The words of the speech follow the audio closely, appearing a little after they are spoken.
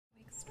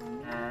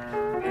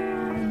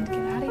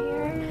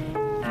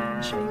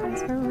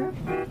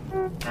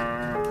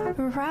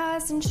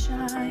rise and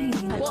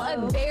shine. Well,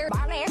 a very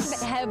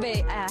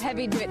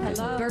heavy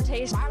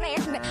rotation.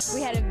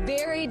 We had a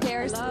very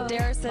let's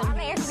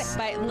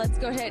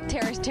go ahead,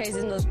 Terrace Chase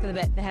and look for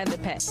the heavy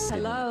pit.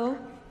 Hello.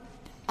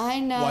 I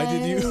know. Why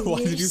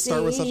did you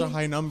start with such a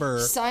high number?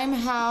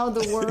 Somehow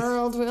the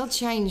world will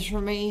change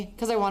for me.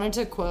 Because I wanted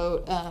to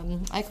quote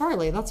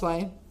iCarly, that's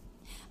why.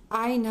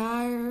 I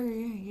know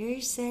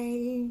you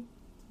say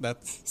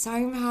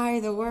somehow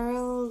the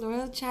world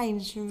will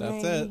change for me.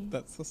 That's it.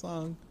 That's the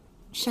song.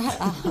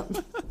 Shut up.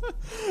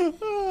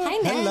 Hi,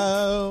 Nick.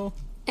 Hello.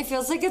 It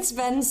feels like it's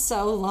been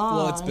so long.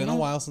 Well, it's been a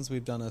while since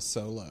we've done a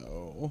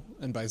solo.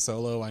 And by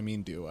solo, I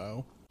mean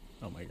duo.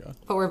 Oh my god.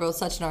 But we're both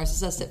such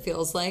narcissists, it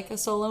feels like a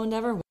solo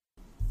endeavor.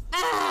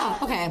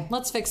 Okay,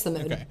 let's fix the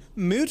mood. Okay.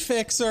 Mood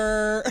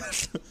fixer.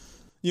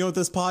 You know what?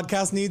 This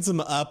podcast needs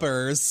some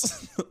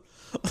uppers.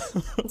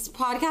 This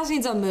podcast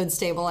needs a mood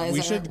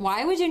stabilizer.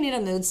 Why would you need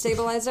a mood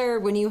stabilizer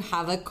when you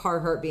have a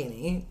Carhartt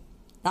beanie?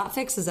 That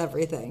fixes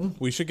everything.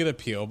 We should get a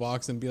P.O.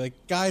 box and be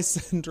like, guys,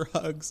 send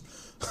drugs.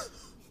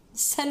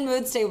 Send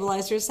mood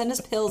stabilizers. Send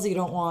us pills you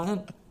don't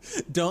want.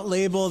 Don't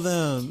label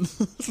them.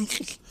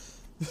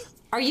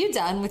 Are you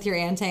done with your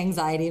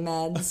anti-anxiety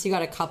meds? You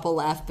got a couple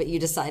left, but you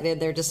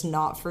decided they're just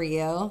not for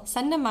you?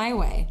 Send them my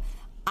way.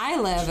 I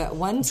live at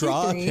 123.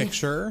 Draw a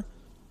picture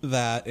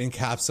that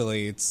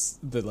encapsulates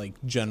the like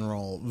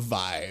general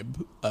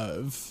vibe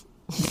of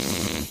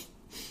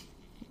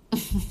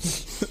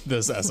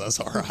this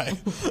SSRI.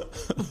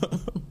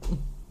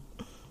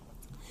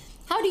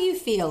 How do you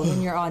feel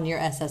when you're on your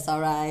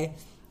SSRI?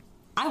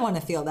 I want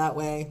to feel that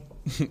way.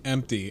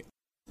 Empty.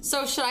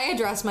 So should I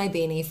address my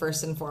beanie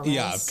first and foremost?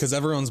 Yeah, because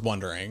everyone's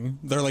wondering.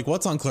 They're like,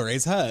 what's on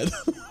Clarae's head?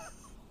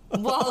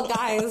 Well,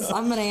 guys,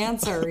 I'm going to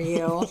answer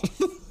you.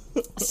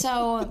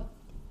 So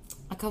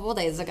a couple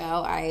days ago,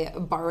 I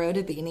borrowed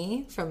a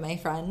beanie from my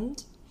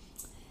friend.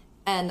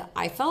 And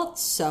I felt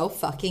so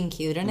fucking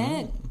cute in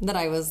it that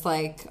I was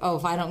like, oh,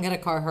 if I don't get a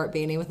Carhartt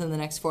beanie within the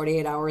next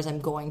 48 hours, I'm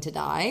going to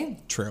die.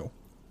 True.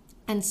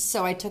 And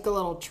so I took a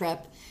little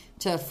trip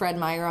to Fred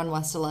Meyer on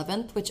West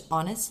 11th, which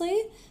honestly,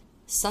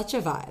 such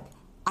a vibe.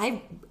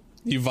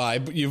 You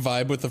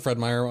vibe with the Fred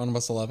Meyer on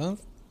West 11th?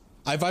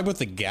 I vibe with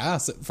the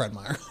gas at Fred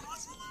Meyer.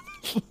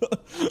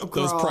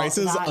 Those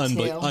prices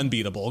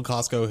unbeatable.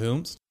 Costco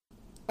Hooms.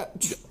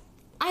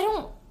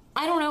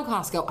 I don't know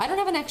Costco. I don't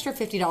have an extra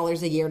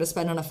 $50 a year to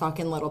spend on a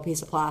fucking little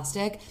piece of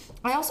plastic.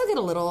 I also get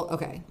a little,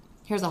 okay,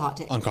 here's a hot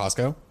take. On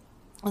Costco?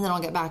 And then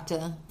I'll get back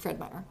to Fred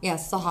Meyer.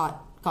 Yes, it's a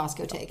hot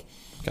Costco take.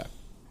 Okay.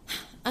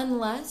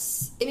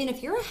 Unless, I mean,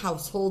 if you're a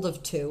household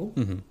of two.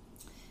 Mm-hmm.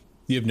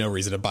 You have no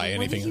reason to buy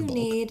anything in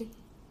bulk.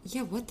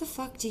 What the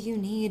fuck do you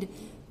need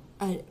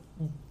a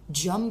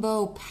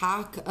jumbo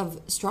pack of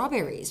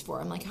strawberries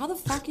for? I'm like, how the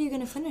fuck are you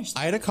going to finish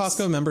this? I had a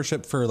Costco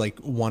membership for like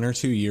 1 or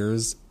 2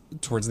 years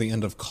towards the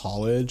end of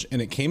college,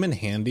 and it came in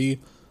handy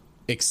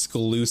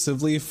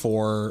exclusively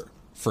for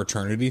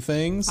fraternity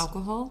things.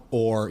 Alcohol?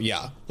 Or,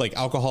 yeah, like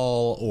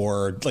alcohol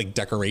or like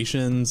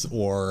decorations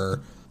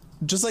or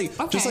just like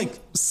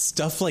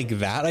stuff like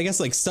that. I guess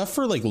like stuff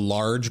for like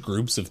large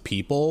groups of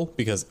people,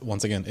 because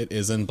once again, it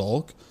is in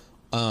bulk.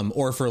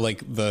 Or for like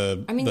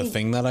the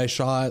thing that I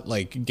shot,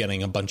 like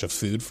getting a bunch of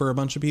food for a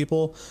bunch of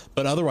people.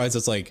 But otherwise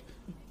it's like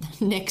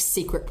Nick's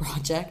secret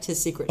project,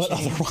 his secret chain.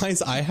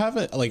 Otherwise I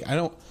haven't, like,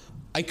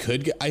 I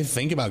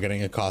think about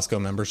getting a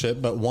Costco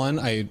membership, but one,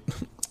 I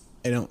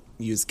don't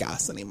use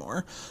gas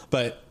anymore.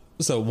 But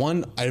so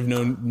one, I have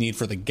no need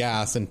for the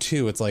gas. And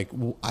two, it's like,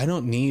 I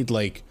don't need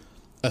like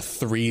a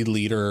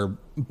 3-liter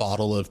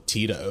bottle of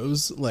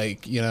Tito's,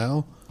 like, you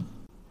know?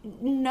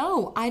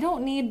 No, I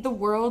don't need the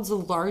world's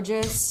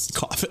largest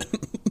coffin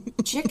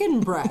chicken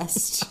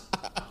breast.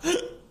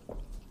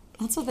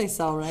 That's what they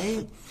sell,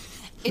 right?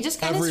 It just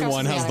kind of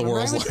everyone has the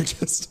world's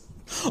largest.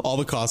 All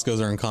the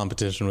Costcos are in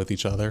competition with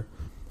each other.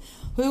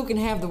 Who can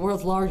have the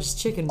world's largest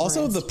chicken breast?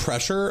 Also, the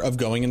pressure of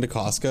going into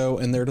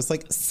Costco and they're just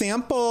like,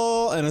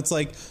 sample, and it's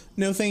like,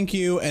 no thank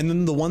you. And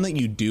then the one that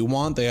you do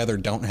want, they either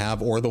don't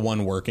have, or the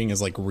one working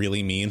is like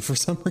really mean for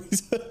some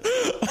reason.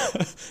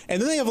 And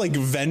then they have like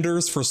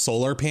vendors for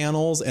solar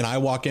panels, and I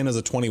walk in as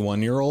a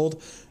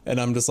 21-year-old and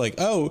I'm just like,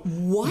 oh,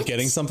 what?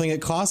 Getting something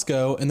at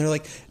Costco, and they're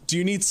like, do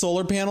you need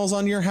solar panels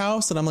on your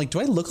house? And I'm like, do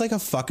I look like a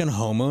fucking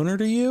homeowner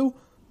to you?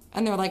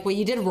 And they're like, well,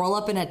 you did roll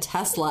up in a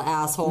Tesla,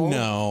 asshole.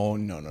 No.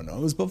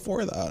 It was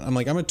before that. I'm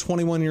like, I'm a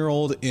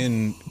 21-year-old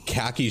in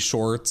khaki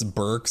shorts,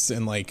 Birks,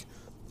 and like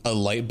a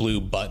light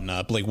blue button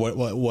up. Like,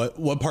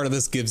 what part of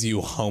this gives you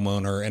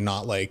homeowner and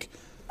not like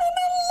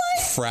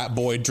frat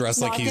boy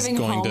dressed like he's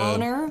going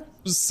to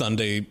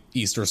Sunday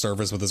Easter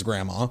service with his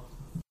grandma?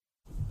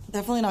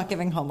 Definitely not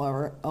giving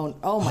homeowner.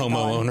 Oh my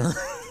homeowner.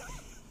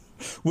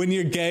 When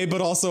you're gay,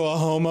 but also a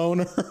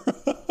homeowner.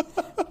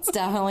 It's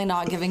definitely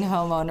not giving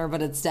homeowner,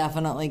 but it's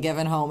definitely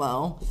giving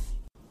homo.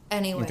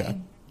 Anyway, okay.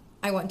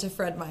 I went to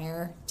Fred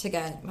Meyer to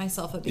get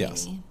myself a beanie.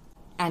 Yes.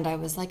 And I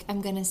was like,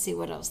 I'm going to see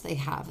what else they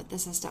have at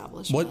this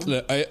establishment.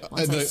 I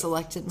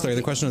selected my Claire,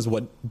 the question is,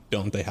 what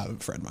don't they have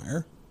at Fred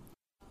Meyer?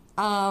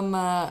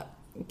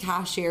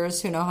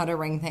 cashiers who know how to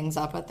ring things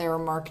up at their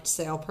marked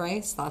sale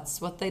price.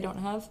 That's what they don't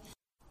have.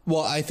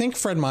 Well, I think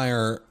Fred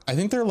Meyer, I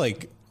think they're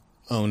like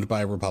owned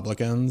by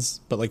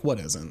Republicans, but like what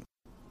isn't?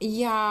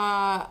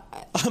 Yeah.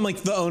 I'm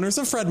like, the owners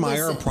of Fred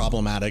Meyer Listen. are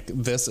problematic.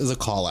 This is a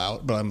call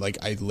out, but I'm like,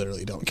 I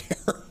literally don't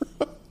care.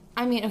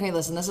 I mean, okay,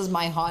 listen, this is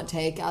my hot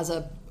take as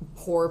a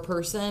poor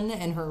person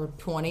in her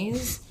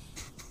 20s.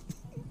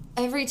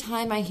 Every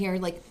time I hear,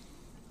 like,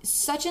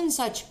 such and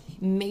such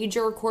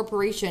major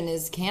corporation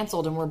is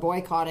canceled and we're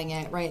boycotting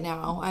it right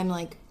now, I'm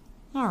like,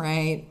 all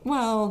right,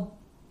 well,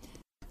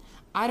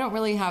 I don't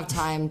really have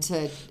time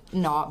to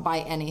not buy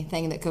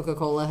anything that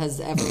Coca-Cola has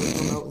ever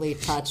remotely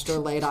touched or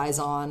laid eyes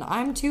on.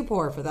 I'm too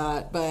poor for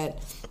that, but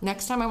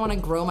next time I want to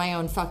grow my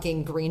own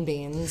fucking green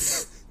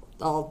beans,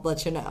 I'll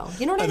let you know.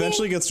 You know what I mean?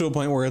 Eventually gets to a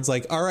point where it's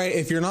like, all right,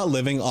 if you're not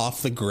living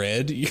off the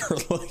grid,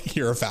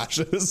 you're a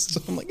fascist.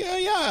 I'm like,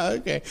 yeah,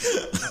 okay.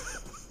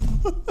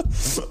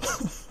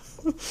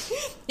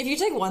 If you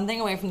take one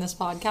thing away from this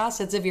podcast,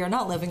 it's if you're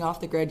not living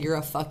off the grid, you're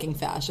a fucking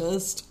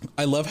fascist.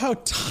 I love how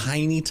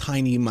tiny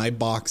my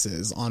box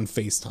is on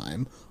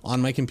FaceTime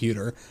on my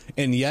computer,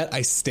 and yet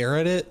I stare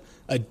at it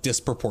a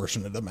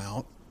disproportionate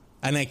amount.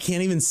 And I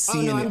can't even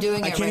see. I'm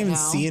doing it I can't right even now.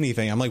 see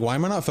anything. I'm like, why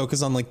am I not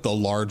focused on like the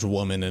large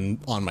woman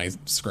on my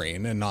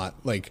screen and not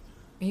like?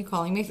 Are you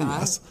calling me fat?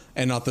 Yes,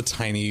 and not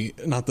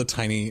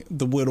the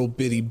little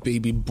bitty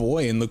baby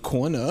boy in the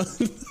corner.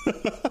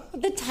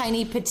 The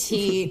tiny,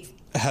 petite,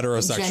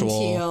 Heterosexual,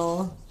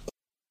 genteel.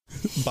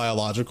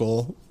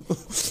 biological.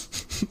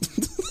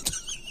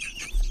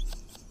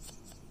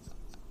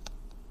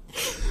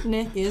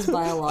 Nick is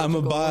biological. I'm a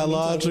let me tell you that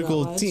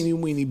biological much. teeny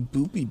weeny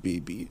boopy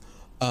baby.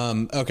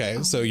 Okay,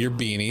 so your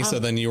beanie. So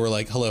then you were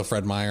like, "Hello,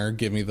 Fred Meyer,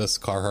 give me this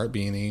Carhartt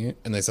beanie,"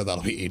 and they said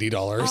that'll be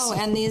 $80. Oh,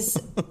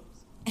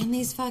 and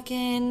these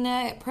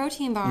fucking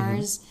protein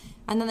bars,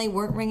 and then they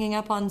weren't ringing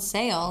up on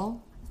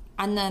sale.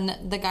 And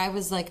then the guy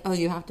was like, "Oh,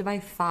 you have to buy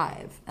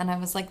 5." And I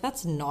was like,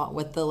 "That's not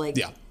what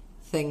the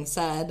thing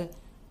said."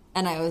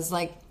 And I was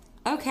like,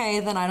 "Okay,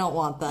 then I don't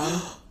want them."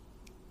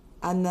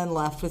 And then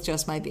left with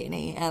just my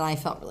beanie, and I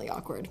felt really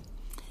awkward.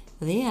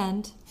 The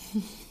end.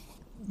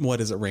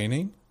 What, is it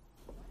raining?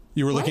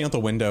 You were looking out the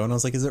window, and I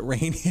was like, "Is it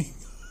raining?"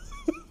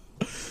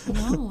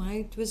 No,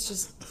 I was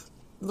just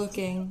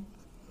looking.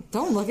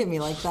 Don't look at me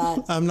like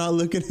that. I'm not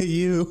looking at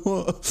you.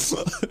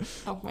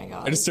 Oh my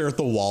god. I just stare at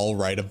the wall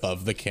right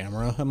above the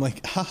camera. I'm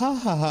like, ha ha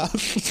ha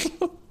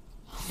ha.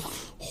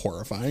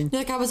 Horrifying.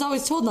 Like, I was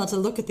always told not to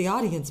look at the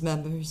audience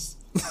members.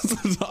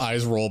 The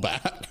eyes roll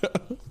back.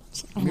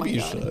 Oh Maybe my you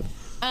God. should.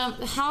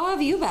 How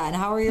have you been?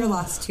 How are your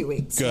last 2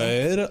 weeks?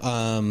 Good.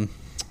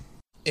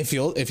 It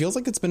feels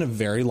like it's been a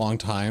very long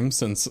time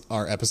since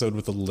our episode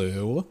with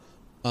Lou.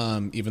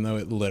 Even though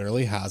it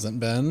literally hasn't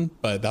been,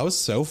 but that was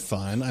so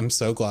fun. I'm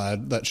so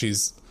glad that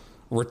she's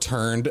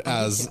returned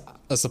as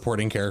a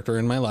supporting character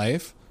in my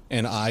life,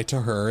 and I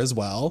to her as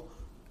well.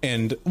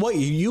 And what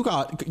you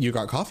got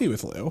coffee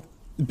with Lou.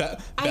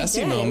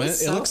 Bestie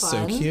moment. It looks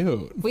so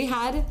cute. We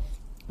had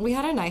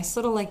a nice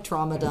little like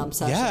trauma dump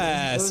session.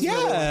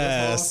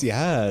 Yes,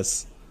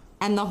 yes.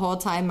 And the whole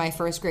time, my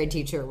first grade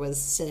teacher was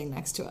sitting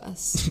next to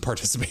us,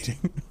 Participating.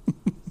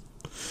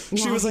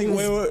 Yeah, She was like,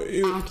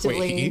 wait,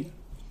 actively.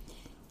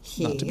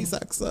 Not to be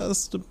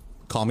sexist.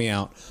 Call me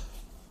out.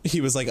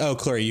 He was like, "Oh,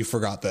 Clary, you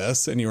forgot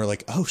this," and you were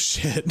like, "Oh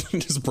shit!"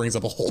 And just brings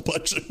up a whole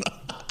bunch of.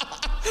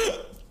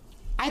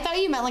 I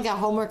thought you meant like a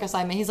homework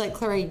assignment. He's like,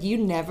 "Clary, you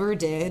never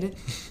did."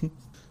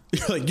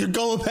 You're like, "You're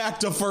going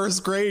back to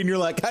first grade," and you're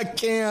like, "I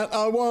can't.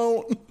 I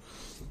won't."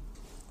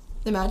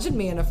 Imagine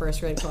me in a first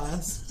grade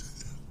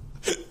class.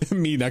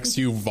 Me next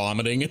to you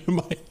vomiting into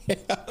my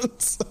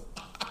hands.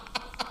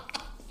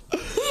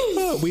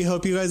 We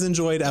hope you guys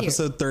enjoyed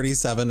episode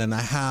 37 and a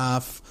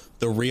half,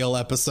 the real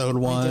episode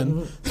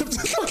 1.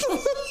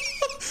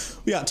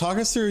 Yeah, talk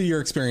us through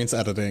your experience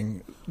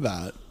editing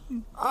that.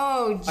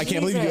 Oh, Jesus. I can't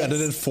believe you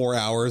edited 4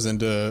 hours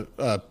into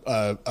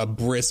a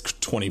brisk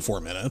 24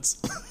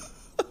 minutes.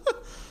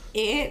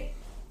 It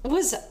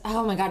was,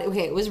 oh my God.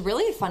 Okay, it was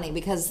really funny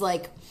because,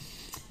 like,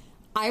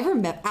 I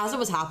remember, as it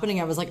was happening,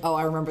 I was like, oh,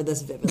 I remember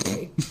this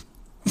vividly.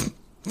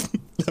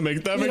 that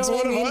makes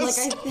one of us.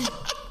 Like,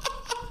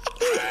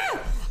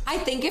 I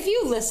think if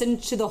you listen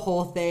to the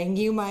whole thing,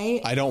 you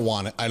might. I don't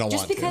want it. I don't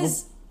Just want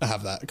because to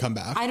have that come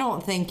back. I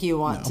don't think you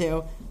want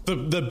to.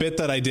 The bit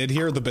that I did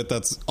here, the bit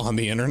that's on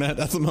the internet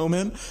at the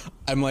moment,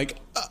 I'm like,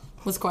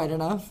 Was quite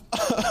enough.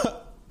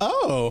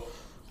 oh,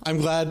 I'm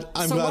glad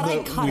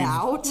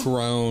that we've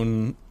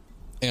grown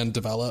and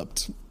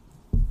developed.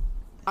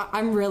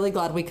 I'm really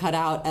glad we cut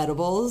out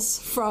edibles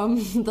from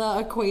the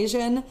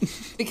equation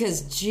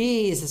because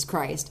Jesus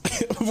Christ.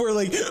 We're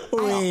like,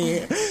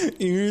 wait,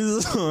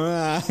 you're so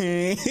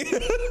right.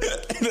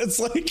 And it's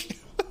like,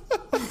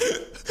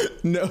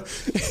 no.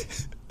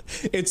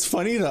 It's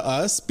funny to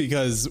us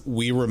because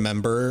we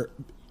remember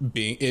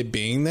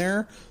being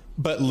there,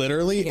 but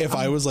literally, if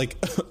I was like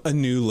a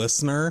new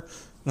listener,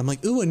 and I'm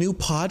like, ooh, a new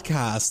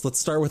podcast. Let's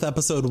start with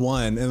episode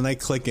 1, and then I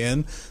click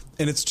in,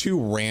 and it's 2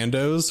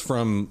 randos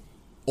from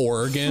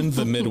Oregon,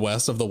 the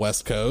Midwest of the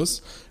West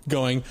Coast,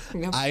 going,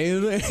 I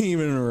don't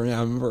even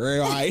remember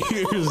what I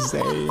was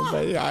saying,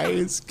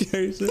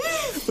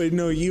 but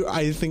no,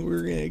 I think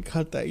we're gonna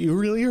cut that. You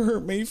really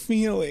hurt my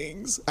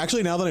feelings.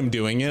 Actually, now that I'm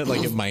doing it,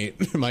 like it might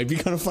be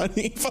kind of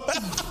funny.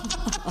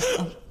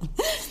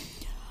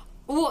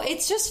 Well,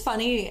 it's just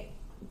funny.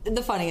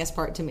 The funniest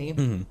part to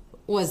me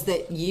was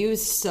that you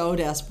so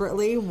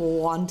desperately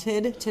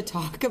wanted to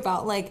talk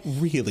about like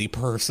really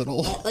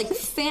personal,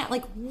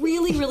 like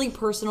really, really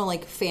personal,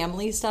 like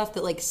family stuff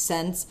that like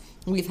since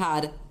we've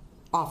had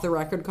off the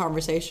record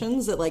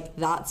conversations that like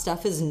that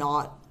stuff is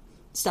not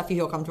stuff you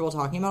feel comfortable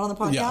talking about on the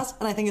podcast. Yeah.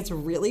 And I think it's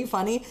really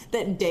funny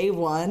that day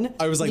one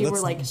I was like, you let's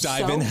were like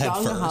dive so in head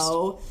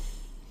gung-ho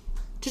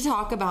to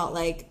talk about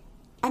like,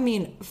 I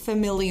mean,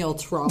 familial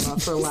trauma,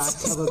 for lack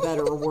of a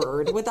better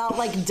word, without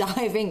like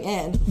diving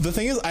in. The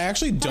thing is, I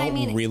actually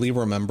don't really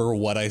remember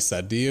what I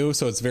said to you,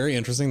 so it's very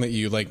interesting that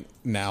you like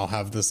now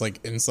have this like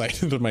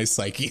insight into my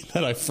psyche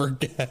that I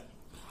forget.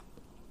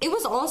 It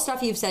was all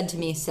stuff you've said to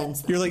me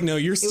since then. You're like, no,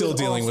 you're still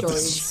dealing with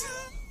this.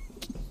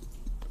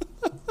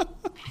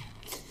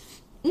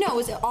 No, it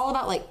was all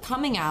about like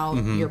coming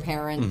out, your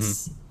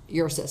parents,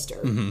 your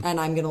sister, and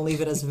I'm going to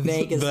leave it as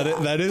vague as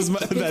that. That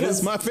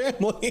is my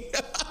family.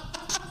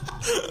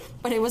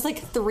 But it was like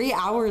 3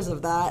 hours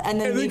of that, and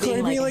then me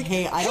being like,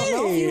 hey, I don't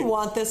know if you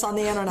want this on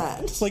the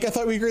internet. Like, I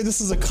thought we agreed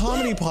this is a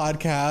comedy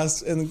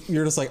podcast, and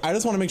you're just like, I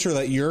just want to make sure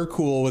that you're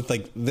cool with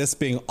like this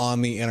being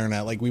on the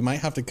internet. Like, we might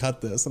have to cut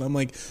this. And I'm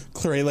like,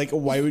 Clary, like,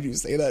 why would you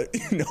say that?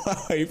 You know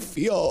how I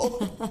feel.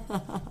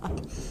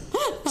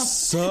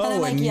 So and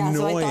I'm like, annoying. Yeah,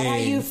 so I thought how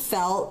you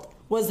felt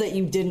was that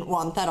you didn't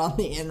want that on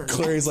the internet.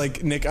 Clary's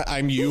like, Nick,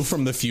 I'm you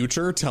from the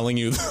future telling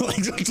you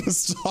like to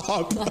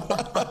stop.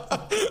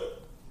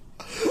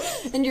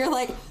 And you're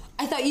like,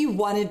 I thought you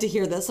wanted to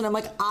hear this. And I'm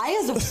like, I,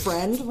 as a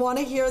friend, want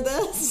to hear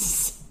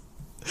this.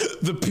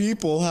 The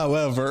people,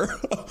 however,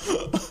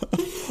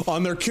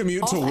 on their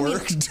commute to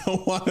work,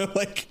 don't want to,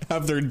 like,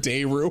 have their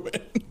day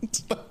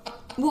ruined.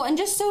 Well, and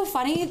just so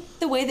funny,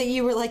 the way that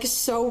you were, like,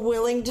 so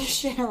willing to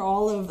share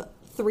all of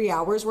 3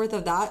 hours worth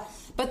of that.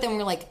 But then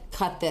we're like,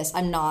 cut this.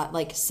 I'm not,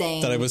 like,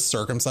 saying... That I was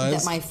circumcised?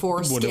 That my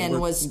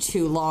foreskin was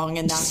too long,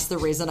 and that's the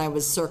reason I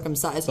was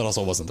circumcised. That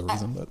also wasn't the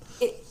reason, but...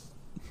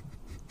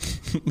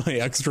 My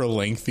extra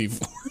lengthy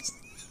force.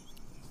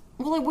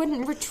 Well, it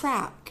wouldn't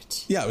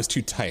retract. Yeah, it was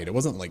too tight. It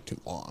wasn't like too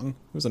long.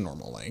 It was a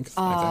normal length.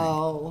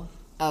 Oh,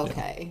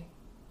 okay.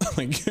 Yeah.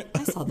 Like,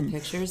 I saw the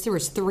pictures. There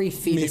was 3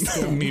 feet of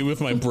skin. Me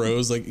with my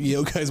bros, like,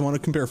 yo, guys, want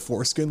to compare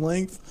foreskin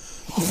length?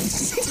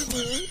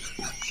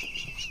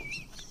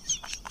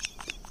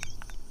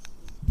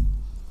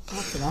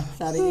 That's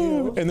enough out of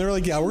you. And they're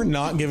like, yeah, we're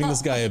not giving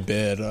this guy a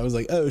bid. I was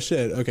like, oh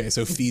shit. Okay,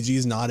 so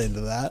Fiji's not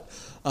into that.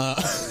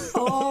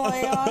 Oh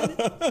my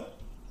god.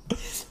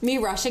 Me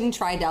rushing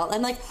Tridel.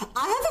 I'm like,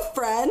 I have a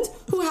friend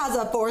who has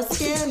a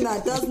foreskin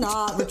that does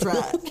not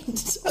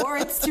retract. Or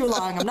it's too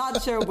long. I'm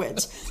not sure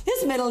which.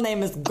 His middle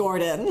name is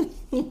Gordon.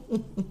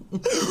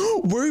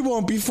 We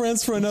won't be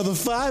friends for another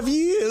 5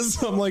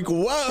 years. I'm like,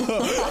 whoa.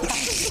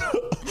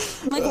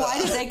 Like,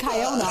 why does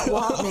AKO not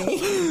want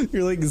me?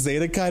 You're like,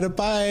 Zeta Kaita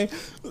Pi.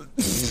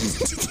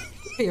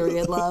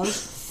 Period, love.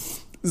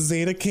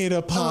 Zeta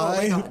Kaita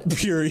Pi,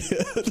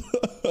 period.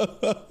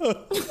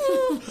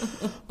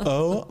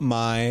 Oh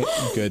my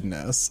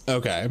goodness.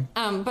 Okay.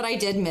 But I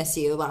did miss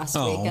you last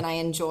week, and I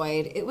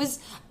enjoyed it. Was,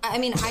 I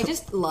mean, I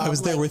just love. I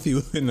was there with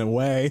you in a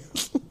way.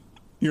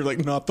 You're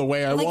like, not the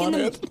way I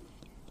wanted.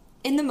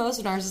 In the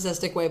most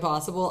narcissistic way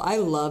possible. I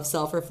love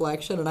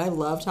self-reflection, and I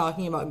love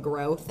talking about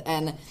growth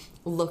and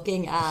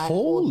looking at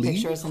old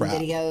pictures and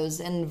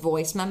videos and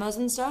voice memos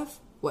and stuff.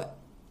 What?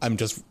 I'm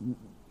just...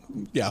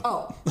 Yeah.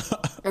 Oh.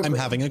 I'm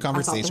having a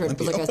conversation with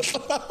you.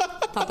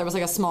 Thought there was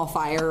like a small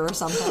fire or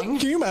something.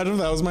 Can you imagine if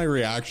that was my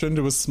reaction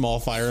to a small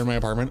fire in my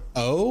apartment?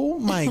 Oh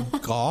my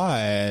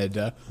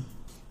God.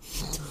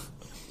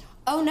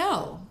 Oh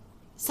no.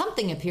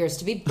 Something appears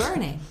to be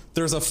burning.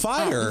 There's a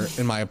fire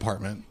in my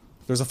apartment.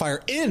 There's a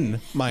fire in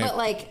my... But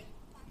like,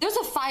 there's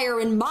a fire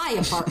in my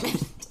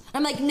apartment.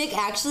 I'm like, Nick,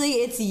 actually,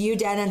 it's you,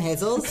 Dan, and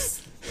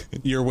Hazel's.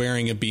 You're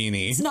wearing a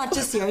beanie. It's not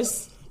just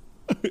yours.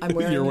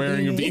 You're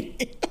wearing a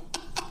beanie.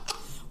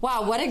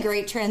 Wow, what a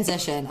great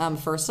transition.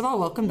 First of all,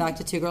 welcome back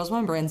to Two Girls,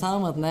 One Brain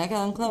Cell with Nick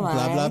and Chloe.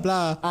 Blah, blah,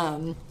 blah.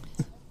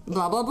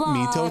 Blah, blah, blah.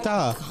 Me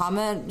tota.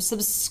 Comment,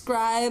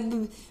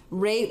 subscribe,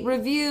 rate,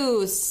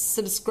 review,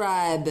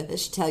 subscribe.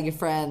 Tell your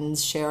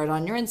friends, share it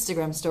on your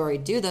Instagram story.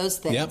 Do those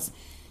things. Yep.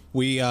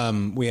 We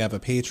have a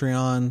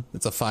Patreon.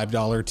 It's a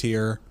 $5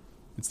 tier.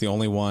 It's the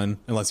only one,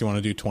 unless you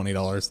want to do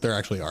 $20. There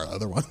actually are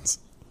other ones.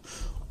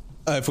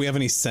 If we have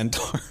any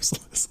centaurs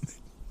listening,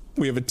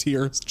 we have a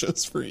tier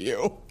just for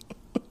you.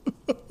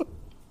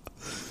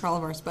 For all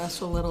of our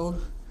special little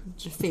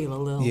Jafila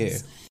Lils. Yeah.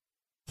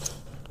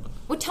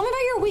 Well, tell me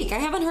about your week. I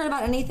haven't heard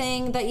about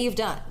anything that you've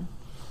done.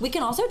 We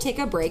can also take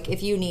a break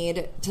if you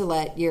need to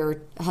let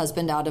your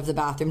husband out of the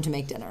bathroom to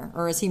make dinner.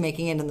 Or is he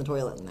making it in the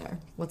toilet in there?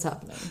 What's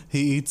happening?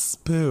 He eats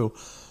poo.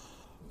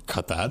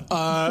 cut that.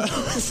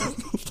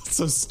 That's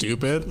so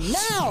stupid.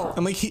 No.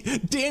 I'm like,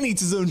 Dan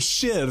eats his own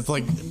shit. It's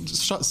like,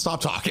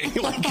 stop talking.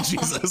 Like,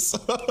 Jesus.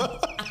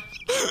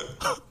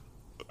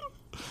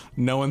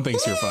 No one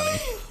thinks you're funny.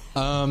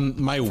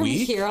 My From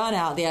week here on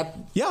out,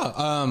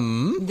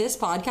 this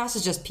podcast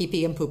is just pee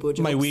pee and poo poo jokes.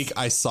 My week,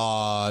 I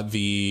saw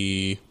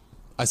the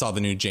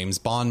new James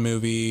Bond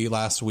movie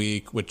last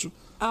week, which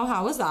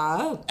how was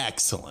that?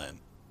 excellent,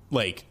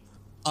 like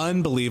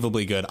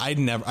unbelievably good. I'd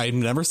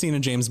never seen a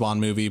James Bond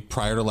movie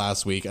prior to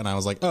last week, and I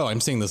was like, oh, I'm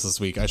seeing this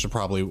week. I should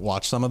probably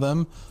watch some of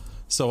them.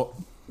 So,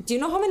 do you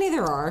know how many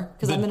there are?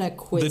 Because I'm gonna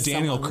quiz the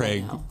Daniel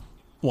Craig right now.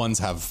 ones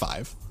have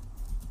 5.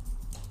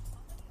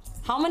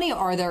 How many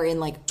are there in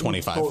like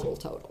 25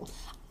 total?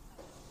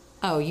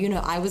 Oh,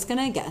 I was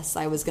gonna guess.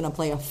 I was gonna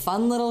play a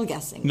fun little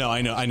guessing. No,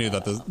 I knew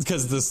that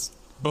because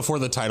before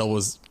the title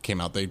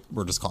came out, they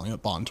were just calling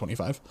it Bond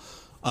 25.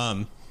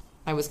 I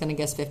was gonna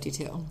guess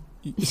 52.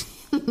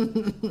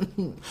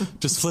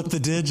 Just flip the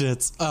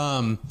digits.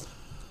 No,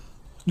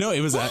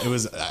 it was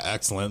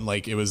excellent.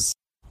 Like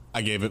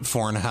I gave it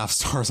 4.5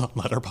 stars on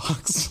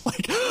Letterboxd.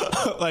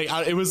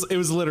 It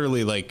was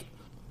literally like.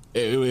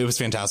 It was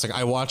fantastic.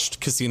 I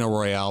watched Casino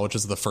Royale, which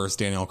is the first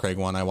Daniel Craig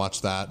one. I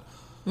watched that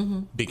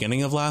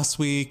beginning of last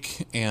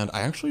week, and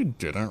I actually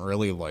didn't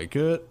really like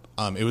it.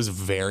 It was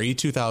very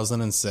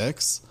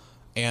 2006,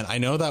 and I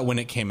know that when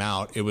it came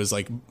out, it was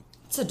like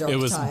it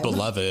was time.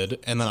 beloved.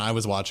 And then I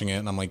was watching it,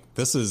 and I'm like,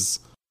 this is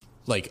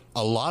like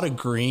a lot of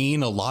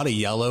green, a lot of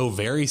yellow,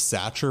 very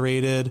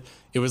saturated.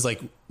 It was like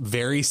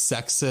very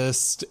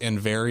sexist and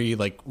very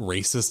like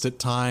racist at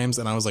times,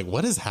 and I was like,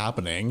 what is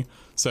happening?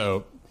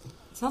 So.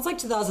 Sounds like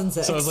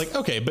 2006. So I was like,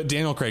 okay, but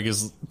Daniel Craig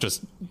is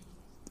just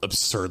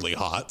absurdly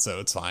hot, so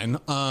it's fine.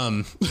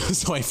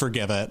 So I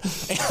forgive it.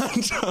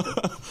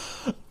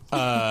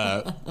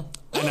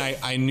 And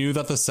I knew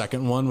that the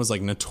second one was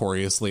like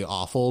notoriously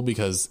awful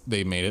because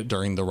they made it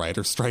during the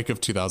writer's strike of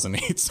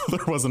 2008, so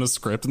there wasn't a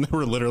script and they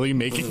were literally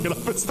making it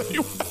up as they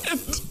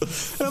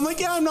went. And I'm like,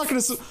 yeah, I'm not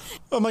going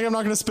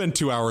to spend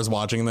 2 hours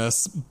watching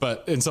this.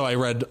 And so I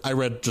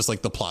read just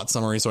like the plot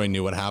summary, so I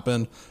knew what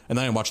happened. And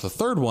then I watched the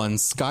third one,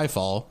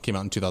 Skyfall, came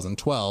out in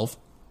 2012.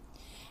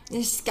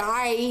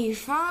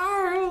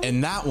 Skyfall.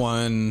 And that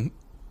one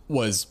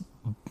was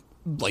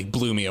like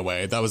blew me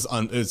away. That was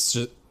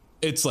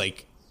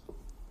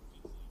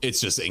it's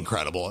just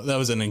incredible. That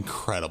was an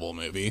incredible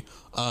movie.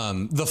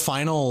 The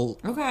final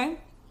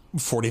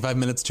 45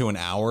 minutes to an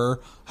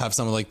hour have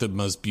some of like the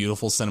most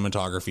beautiful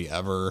cinematography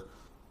ever,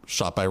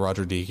 shot by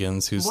Roger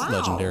Deakins, who's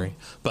legendary.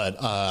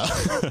 But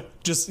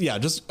just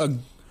a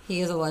he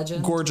is a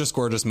legend.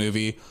 Gorgeous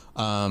movie.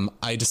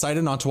 I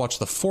decided not to watch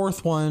the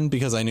fourth one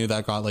because I knew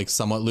that got like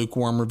somewhat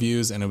lukewarm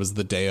reviews, and it was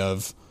the day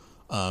of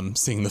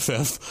seeing the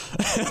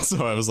fifth. And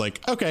so I was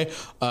like, okay.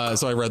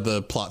 So I read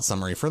the plot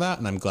summary for that,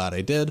 and I'm glad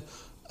I did.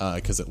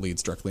 Because it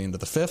leads directly into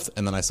the fifth.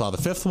 And then I saw the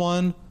fifth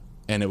one,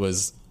 and it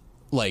was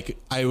like,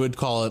 I would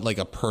call it like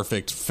a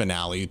perfect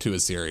finale to a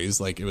series.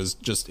 Like it was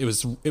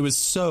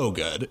so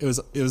good. It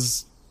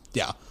was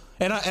yeah.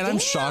 And I'm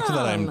shocked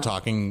that I'm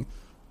talking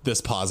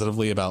this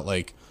positively about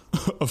like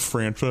a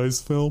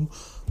franchise film,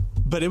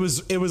 but it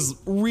was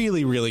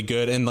really, really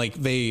good. And like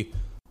they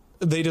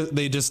did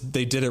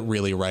it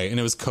really right. And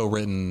it was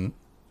co-writer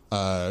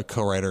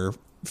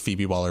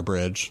Phoebe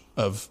Waller-Bridge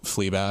of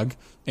Fleabag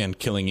and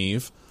Killing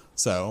Eve.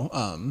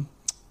 So,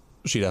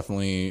 she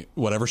definitely,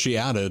 whatever she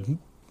added,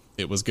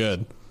 it was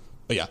good.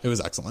 But yeah, it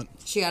was excellent.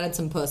 She added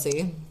some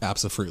pussy.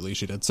 Absolutely,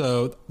 she did.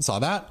 So, saw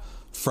that.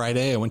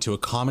 Friday, I went to a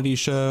comedy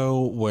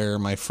show where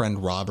my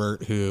friend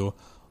Robert, who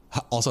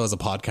also has a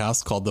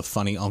podcast called the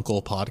Funny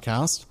Uncle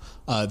Podcast,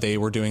 they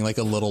were doing like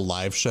a little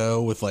live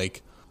show with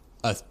like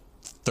a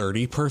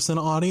 30-person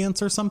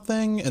audience or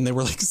something, and they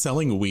were like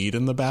selling weed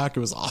in the back. It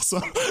was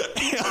awesome.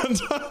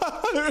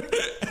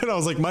 And I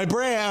was like, my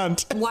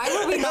brand. Why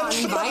were we not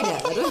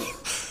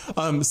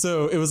invited?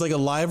 So it was like a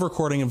live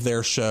recording of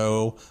their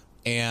show,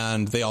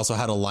 and they also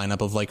had a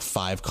lineup of like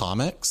 5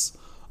 comics.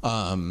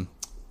 And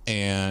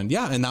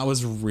that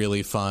was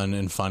really fun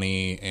and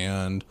funny.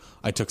 And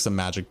I took some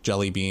magic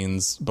jelly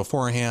beans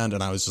beforehand,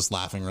 and I was just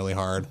laughing really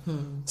hard.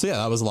 So yeah,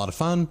 that was a lot of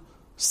fun.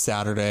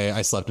 Saturday,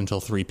 I slept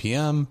until 3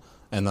 p.m.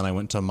 and then I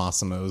went to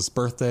Massimo's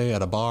birthday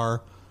at a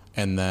bar,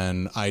 and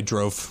then I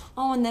drove.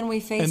 Oh, and then we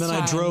FaceTimed. And then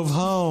I drove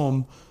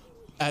home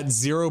at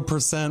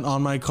 0%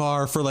 on my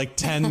car for like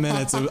 10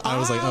 minutes. I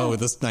was like, oh,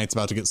 this night's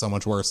about to get so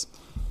much worse.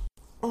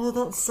 Oh,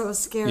 that's so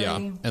scary. Yeah.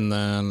 And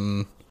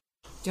then. Do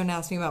you want to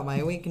ask me about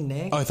my week,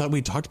 Nick? Oh, I thought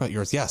we talked about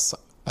yours. Yes.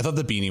 I thought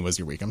the beanie was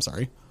your week. I'm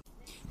sorry.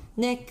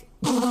 Nick.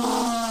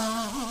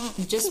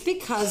 Just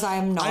because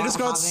I'm not. I just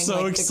got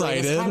so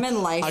excited. The time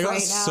in life I got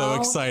right so now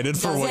excited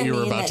for what you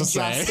were about to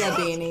say. Just a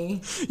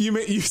beanie.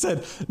 You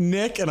said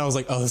Nick, and I was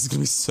like, oh, this is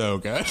gonna be so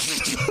good.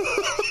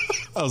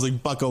 I was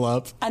like, buckle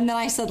up. And then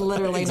I said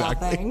literally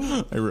nothing.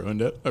 I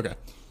ruined it. Okay.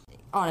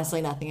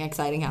 Honestly, nothing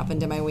exciting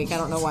happened in my week. I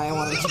don't know why I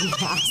wanted to be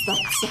asked that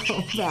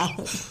so bad.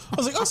 I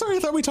was like, oh, sorry, I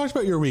thought we talked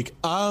about your week.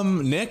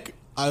 Nick,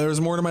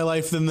 there's more to my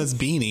life than this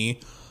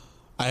beanie.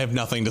 I have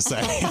nothing to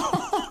say.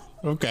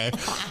 Okay.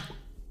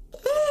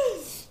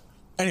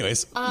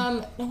 Anyways.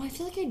 No, I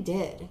feel like I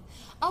did.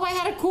 Oh, I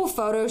had a cool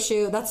photo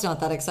shoot. That's not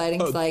that exciting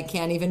because I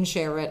can't even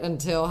share it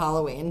until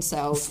Halloween.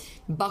 So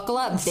buckle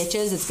up,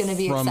 bitches. It's going to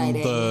be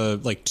exciting. From the,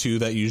 like, 2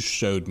 that you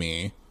showed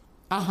me.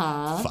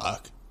 Uh-huh.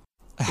 Fuck.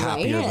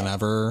 Happier than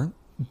ever.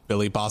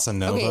 Billy Bossa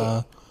Nova.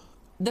 Okay.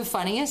 The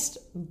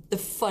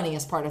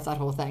funniest part of that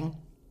whole thing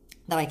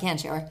that I can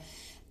share,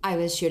 I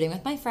was shooting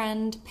with my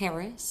friend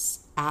Paris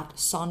at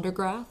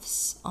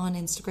Sondergraphs on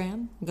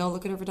Instagram. Go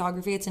look at her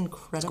photography. It's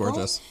incredible. It's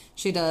gorgeous.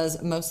 She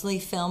does mostly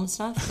film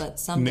stuff, but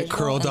some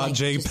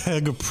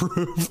NickCurl.jpg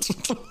approved.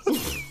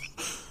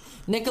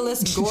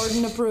 Nicholas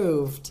Gordon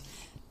approved.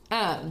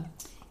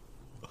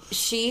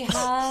 She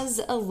has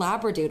a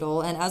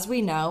Labradoodle, and as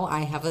we know,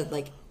 I have a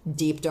like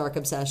deep dark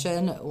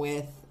obsession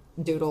with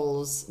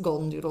doodles,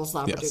 golden doodles,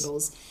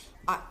 Labradoodles.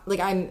 Yes.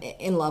 I'm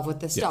in love with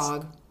this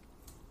dog.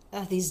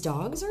 These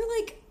dogs are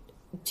like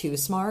too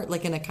smart,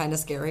 like in a kind of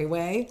scary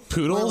way.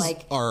 Poodles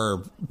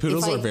are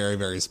very,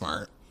 very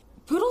smart.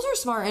 Poodles are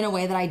smart in a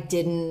way that I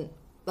didn't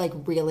like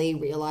really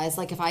realize.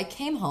 Like if I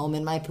came home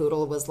and my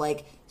poodle was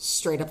like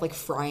straight up like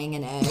frying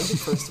an egg,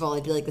 first of all,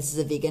 I'd be like, this is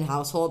a vegan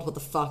household. What the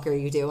fuck are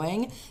you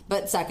doing?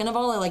 But second of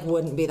all, I like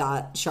wouldn't be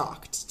that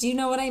shocked. Do you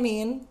know what I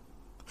mean?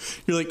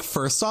 You're like,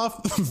 first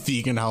off,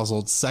 vegan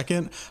household.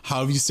 Second,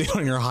 how have you stayed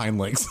on your hind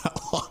legs that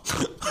long?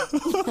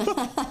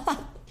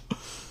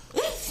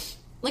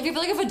 Like, I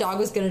feel like if a dog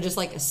was going to just,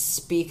 like,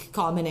 speak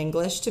common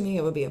English to me,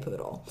 it would be a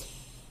poodle.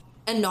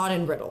 And not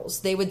in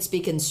riddles. They would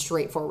speak in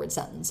straightforward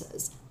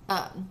sentences.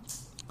 But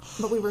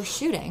we were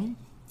shooting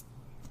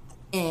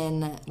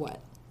in,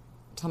 what?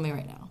 Tell me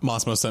right now.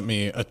 Mosmo sent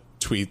me a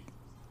tweet.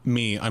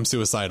 I'm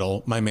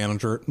suicidal. My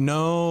manager,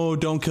 no,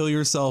 don't kill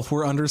yourself.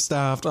 We're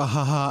understaffed. Ah,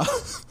 ha,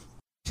 ha.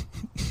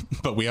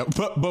 But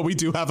we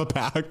do have a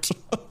pact.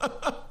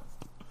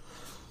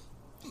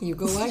 You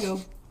go, I go.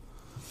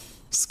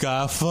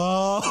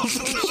 Scaffold. We're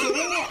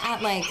shooting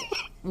at like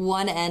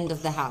one end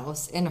of the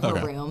house in her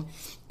room,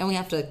 and we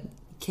have to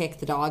kick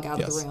the dog out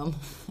of the room.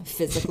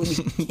 Physically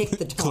kick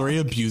the dog.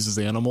 Gloria abuses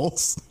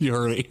animals. You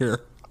heard it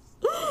here.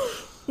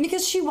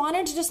 Because she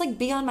wanted to just like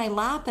be on my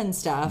lap and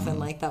stuff, and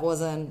like that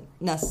wasn't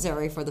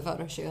necessary for the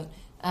photo shoot.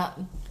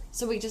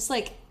 So we just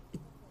like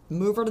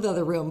move her to the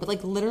other room, but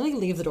like literally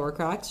leave the door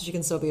cracked so she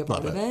can still be a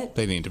part of it.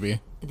 They need to be.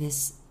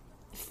 This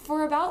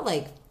for about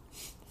like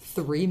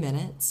 3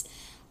 minutes.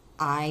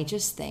 I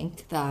just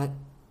think that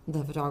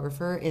the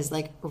photographer is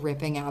like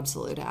ripping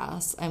absolute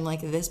ass. I'm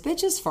like, this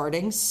bitch is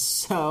farting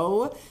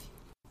so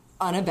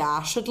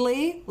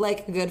unabashedly,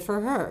 like good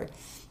for her.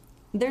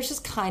 There's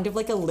just kind of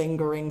like a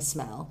lingering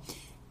smell.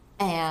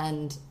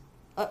 And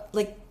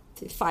like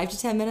 5 to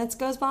 10 minutes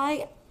goes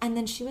by, and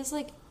then she was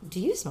like, do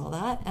you smell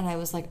that? And I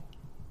was like,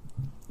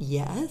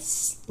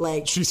 yes.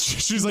 Like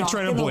she's like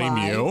trying to blame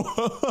you.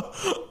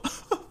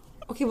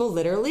 Okay, well,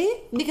 literally,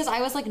 because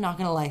I was like, not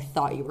gonna lie,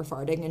 thought you were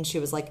farting, and she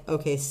was like,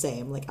 okay,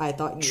 same. Like, I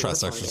thought you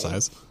Trust were farting.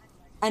 exercise.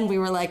 And we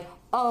were like,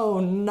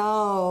 oh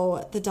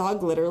no. The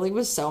dog literally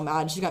was so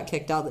mad she got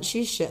kicked out that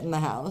she shit in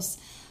the house.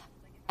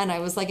 And I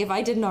was like, if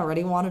I didn't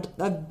already want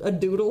a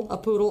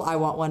poodle, I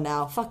want one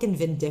now. Fucking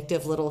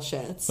vindictive little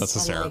shits. That's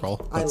hysterical.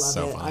 Like, That's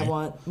I love so it. funny. I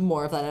want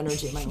more of that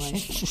energy in my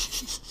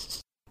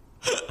life.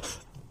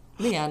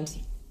 The end.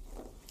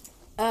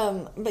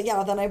 But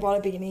yeah, then I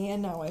bought a beanie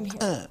and now I'm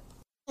here.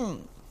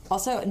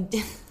 Also,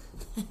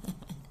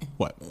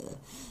 what?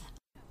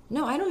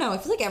 No, I don't know. I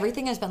feel like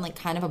everything has been like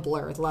kind of a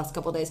blur the last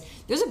couple of days.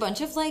 There's a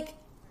bunch of like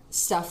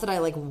stuff that I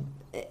like.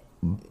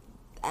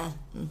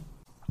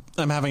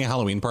 I'm having a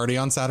Halloween party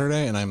on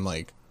Saturday, and I'm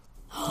like,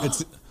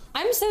 it's.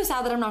 I'm so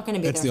sad that I'm not going to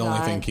be there. It's the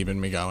only thing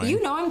keeping me going.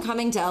 You know, I'm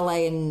coming to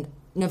LA in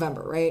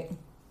November, right?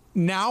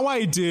 Now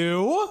I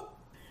do.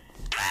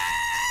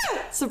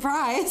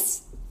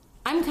 Surprise!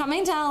 I'm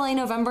coming to LA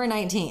November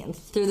 19th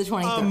through the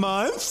 23rd. A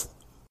month?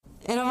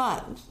 In a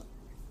month.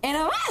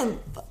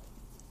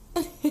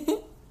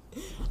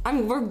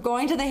 We're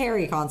going to the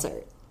Harry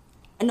concert.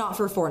 Not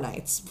for 4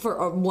 nights,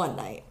 for 1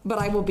 night, but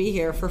I will be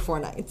here for 4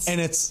 nights. And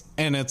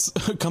it's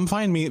come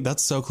find me.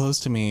 That's so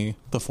close to me.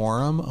 The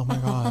Forum. Oh my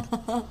god.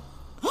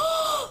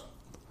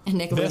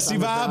 Bestie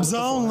vibes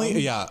only.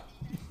 Yeah.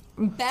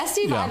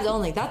 Bestie vibes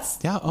only. That's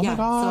Oh my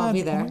god. So I'll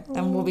be there,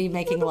 and we'll be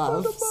making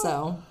love.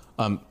 So.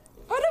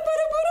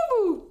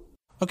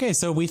 Okay,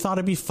 so we thought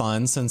it'd be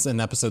fun since in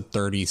episode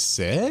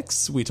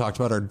 36 we talked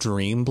about our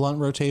dream blunt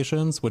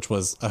rotations, which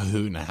was a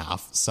hoot and a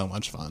half. So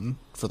much fun,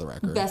 for the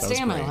record. Best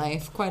day of my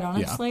life, quite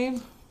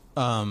honestly.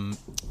 Yeah.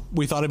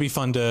 We thought it'd be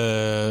fun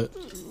to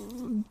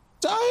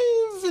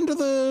dive into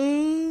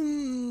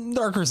the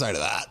darker side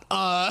of that.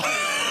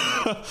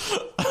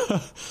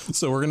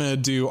 So we're gonna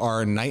do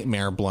our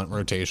nightmare blunt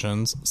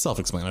rotations.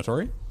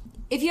 Self-explanatory.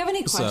 If you have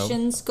any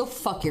questions, go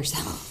fuck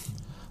yourself.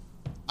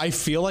 I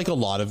feel like a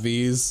lot of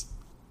these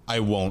I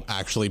won't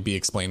actually be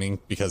explaining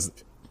because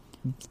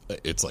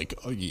it's like,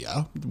 oh,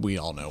 yeah, we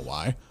all know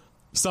why.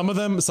 Some of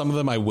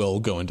them I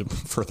will go into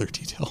further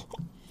detail.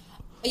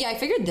 Yeah, I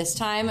figured this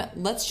time,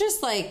 let's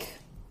just like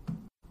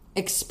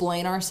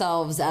explain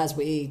ourselves as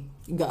we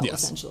go,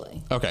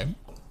 essentially. Okay.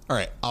 All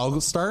right, I'll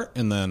start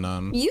and then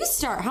You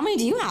start. How many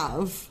do you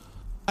have?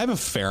 I have a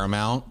fair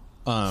amount,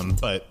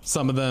 but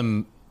some of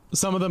them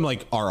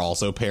like are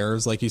also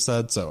pairs, like you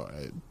said. So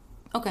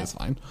Okay, it's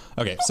fine.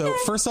 Okay, so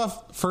first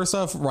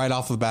off, right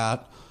off the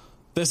bat,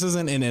 this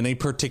isn't in any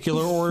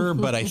particular order,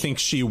 but I think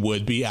she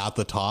would be at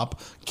the top.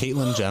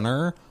 Caitlyn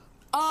Jenner.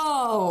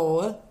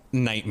 Oh,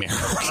 Nightmare.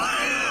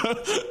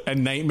 A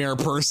nightmare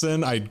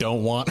person. I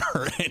don't want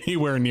her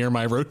anywhere near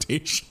my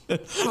rotation.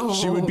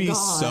 She would be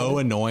so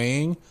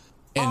annoying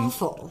and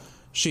awful.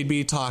 she'd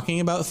be talking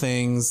about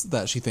things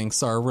that she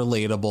thinks are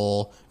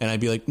relatable, and I'd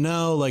be like,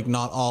 no, like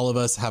not all of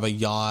us have a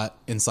yacht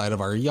inside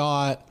of our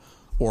yacht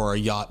or a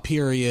yacht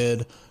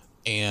period,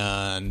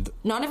 and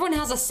not everyone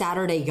has a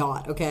Saturday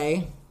yacht.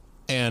 Okay.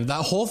 And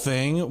that whole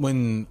thing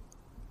when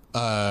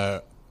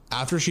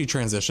after she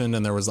transitioned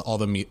and there was all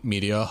the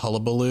media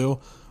hullabaloo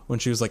when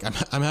she was like,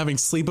 I'm having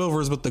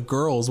sleepovers with the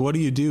girls. What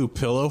do?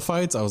 Pillow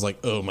fights? I was like,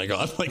 oh my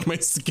God, like my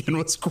skin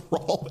was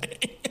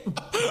crawling.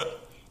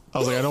 I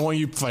was like, I don't want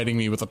you fighting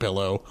me with a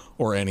pillow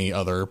or any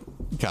other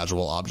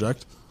casual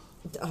object.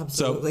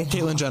 Absolutely. So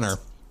Caitlyn Jenner.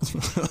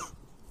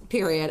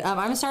 Period.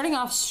 I'm starting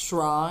off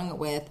strong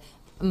with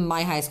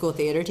my high school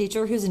theater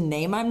teacher, whose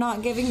name I'm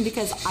not giving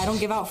because I don't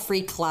give out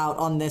free clout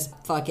on this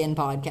fucking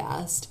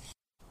podcast.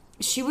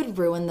 She would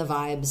ruin the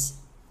vibes.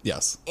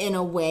 Yes. In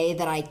a way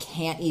that I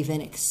can't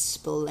even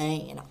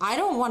explain. I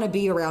don't want to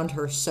be around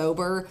her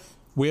sober.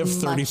 We have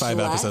 35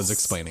 episodes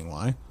explaining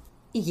why.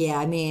 Yeah,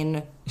 I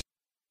mean,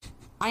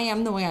 I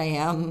am the way I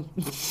am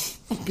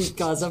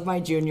because of my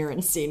junior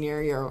and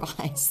senior year of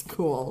high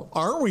school.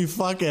 Aren't we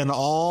fucking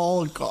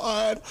all?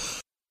 God.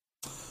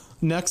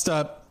 Next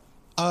up,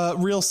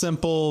 real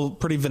simple,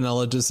 pretty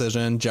vanilla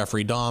decision.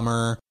 Jeffrey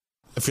Dahmer.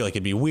 I feel like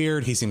it'd be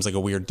weird. He seems like a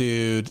weird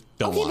dude.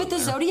 Okay, but the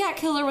Zodiac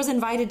Killer was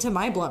invited to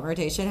my blunt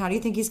rotation. How do you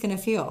think he's going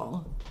to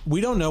feel? We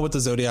don't know what the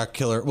Zodiac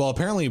Killer... Well,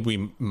 apparently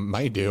we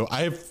might do.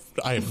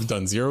 I've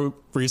done zero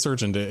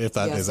research into if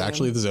that is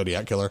actually the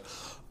Zodiac Killer.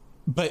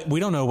 But we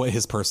don't know what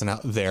his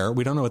personality...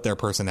 We don't know what their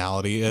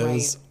personality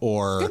is. Right.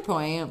 Or... Good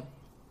point.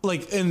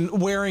 Like, in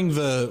wearing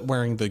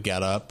the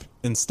getup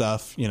and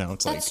stuff, you know,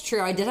 it's like... That's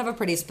true. I did have a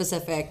pretty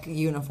specific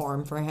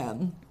uniform for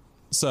him.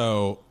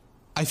 So...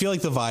 I feel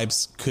like the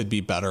vibes could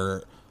be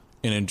better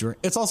in a...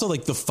 It's also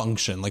like the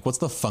function. Like, what's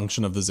the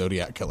function of the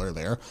Zodiac Killer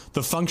there?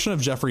 The function of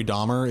Jeffrey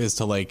Dahmer is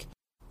to, like,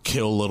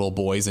 kill little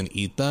boys and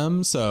eat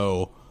them.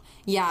 So...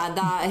 Yeah,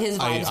 that his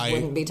vibes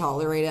wouldn't be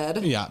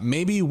tolerated. Yeah,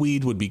 maybe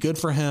weed would be good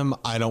for him.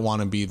 I don't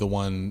want to be the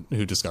one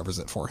who discovers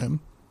it for him.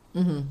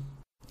 Mm-hmm.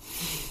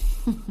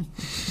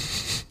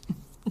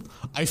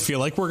 I feel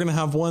like we're going to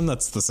have one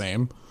that's the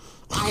same.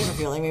 I have a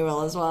feeling we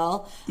will as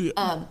well. Yeah.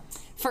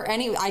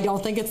 I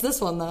don't think it's this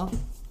one, though.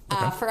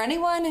 Okay. For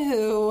anyone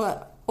who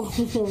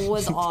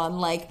was on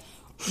like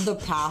the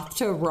path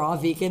to raw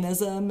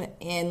veganism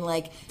in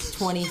like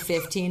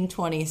 2015,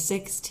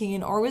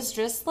 2016, or was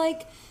just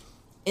like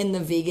in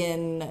the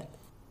vegan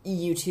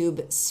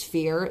YouTube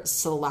sphere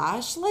 /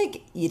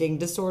 like eating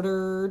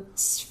disorder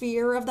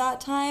sphere of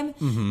that time,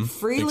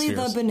 Freely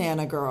the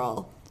Banana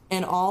Girl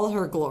in all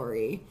her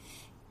glory.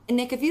 And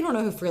Nick, if you don't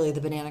know who Freely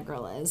the Banana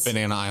Girl is...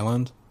 Banana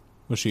Island?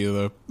 Was she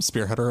the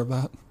spearheader of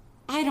that?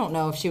 I don't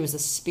know if she was a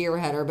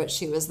spearheader, but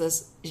she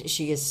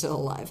is still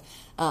alive.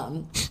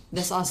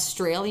 This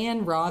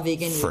Australian raw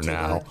vegan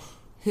YouTuber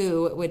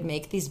who would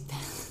make these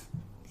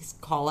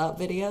call out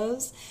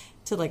videos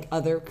to like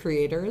other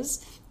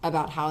creators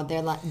about how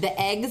they're like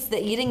the eggs,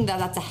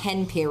 that's a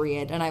hen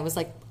period. And I was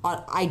like,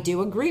 I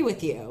do agree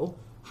with you.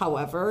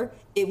 However,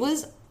 it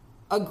was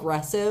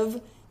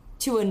aggressive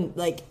to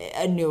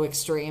a new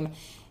extreme.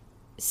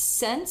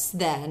 Since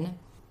then,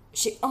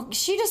 she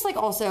just like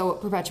also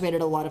perpetuated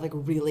a lot of like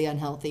really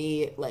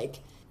unhealthy like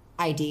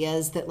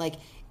ideas that like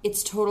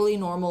it's totally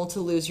normal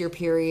to lose your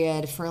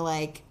period for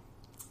like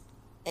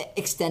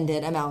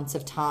extended amounts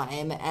of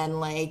time, and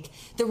like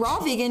the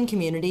raw vegan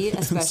community,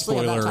 especially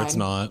at that time, it's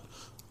not.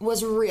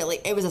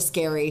 It was a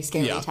scary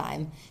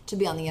time to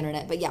be on the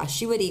internet. But yeah,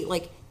 she would eat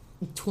like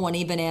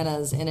 20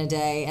 bananas in a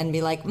day and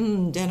be like,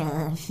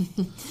 dinner.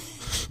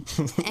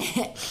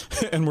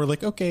 And we're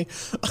like, okay.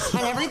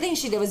 And everything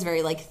she did was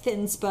very like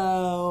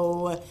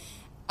thinspo.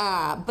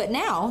 But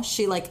now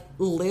she like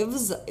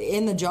lives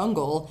in the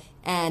jungle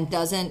and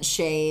doesn't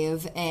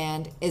shave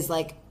and is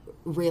like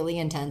really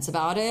intense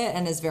about it,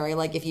 and is very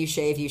like, if you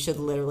shave, you should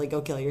literally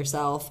go kill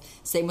yourself.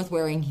 Same with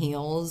wearing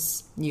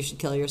heels. You should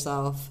kill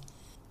yourself.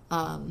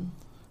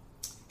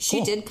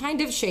 She did kind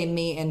of shame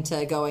me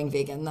into going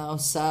vegan though,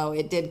 so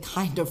it did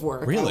kind of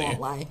work. Really? I won't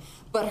lie.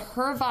 But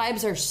her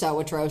vibes are so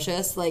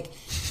atrocious. Like,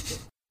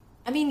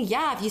 I mean,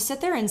 yeah, if you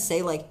sit there and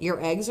say, like, your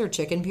eggs are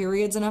chicken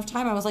periods enough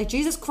time, I was like,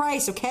 Jesus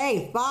Christ,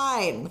 okay,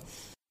 fine.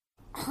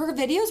 Her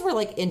videos were,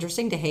 like,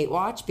 interesting to hate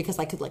watch because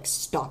I could, like,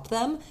 stop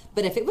them.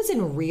 But if it was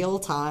in real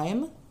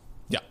time,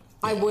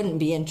 I wouldn't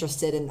be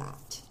interested in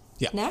that.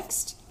 Yeah.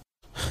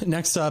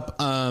 Next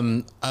up,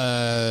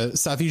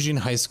 South Eugene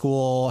High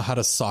School had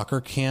a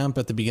soccer camp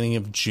at the beginning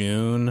of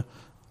June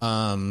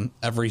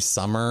every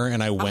summer,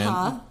 and I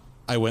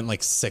went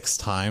like 6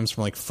 times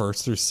from like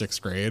 1st through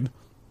 6th grade.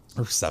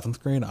 or 7th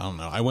grade. I don't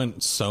know. I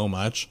went so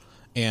much.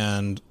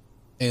 And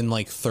in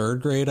like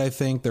 3rd grade, I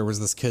think there was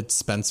this kid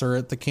Spencer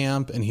at the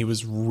camp, and he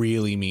was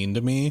really mean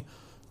to me,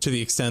 to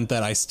the extent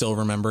that I still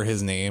remember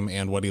his name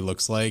and what he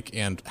looks like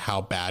and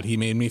how bad he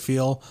made me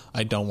feel.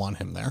 I don't want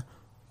him there.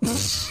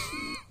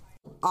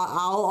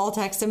 I'll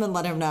text him and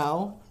let him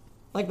know.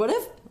 Like, what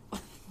if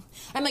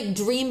I'm like,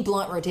 dream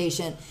blunt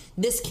rotation,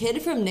 this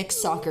kid from Nick's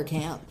soccer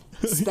camp,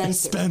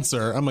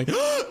 Spencer. I'm like,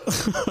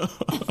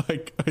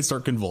 I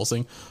start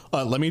convulsing.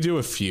 Let me do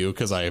a few,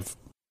 because I've...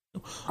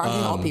 Are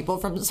they all people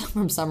from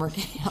summer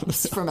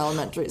camps from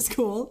elementary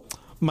school?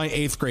 My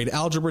 8th grade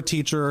algebra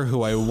teacher,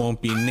 who I won't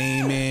be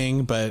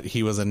naming, but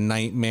he was a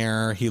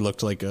nightmare. He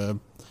looked like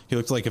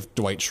if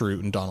Dwight Schrute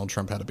and Donald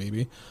Trump had a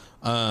baby.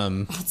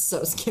 That's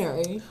so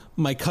scary.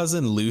 My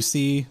cousin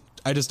Lucy,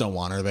 I just don't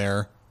want her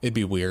there. It'd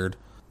be weird.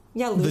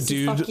 Yeah,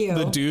 Lucy, fuck you.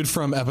 The dude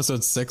from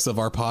episode 6 of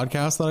our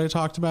podcast that I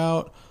talked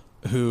about,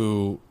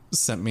 who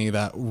sent me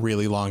that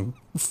really long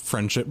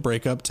friendship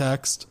breakup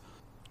text.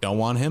 Don't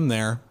want him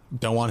there.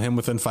 Don't want him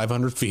within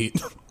 500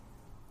 feet.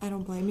 I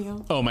don't blame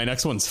you. Oh, my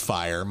next one's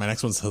fire. My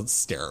next one's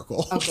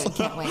hysterical. Okay,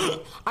 can't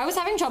wait. I was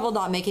having trouble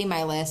not making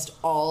my list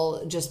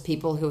all just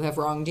people who have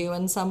wronged you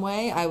in some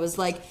way. I was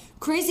like,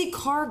 crazy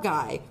car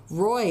guy,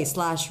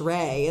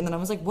 Roy/Ray. And then I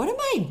was like, what am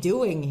I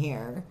doing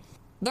here?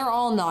 They're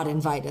all not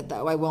invited,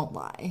 though. I won't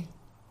lie.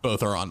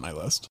 Both are on my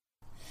list.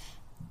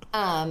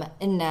 And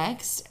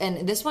next,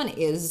 and this one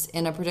is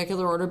in a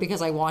particular order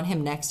because I want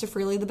him next to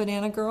Freely the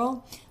Banana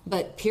Girl,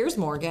 but Piers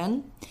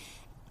Morgan.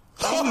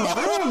 I've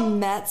never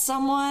met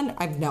someone.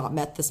 I've not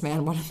met this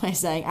man. What am I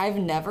saying? I've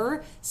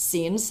never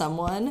seen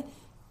someone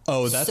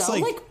that's so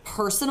like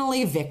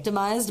personally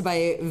victimized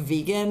by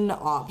vegan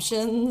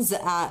options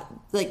at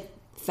like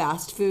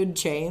fast food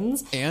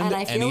chains. And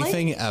I feel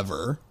anything like,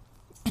 ever.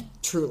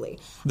 Truly.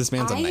 This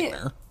man's a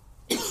nightmare.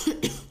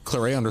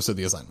 Clary understood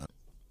the assignment.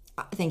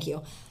 Thank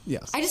you.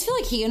 Yes. I just feel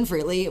like he and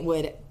Freely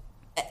would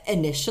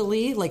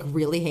initially like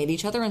really hate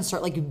each other and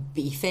start like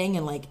beefing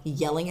and like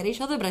yelling at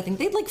each other, but I think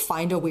they'd like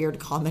find a weird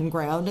common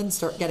ground and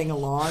start getting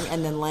along,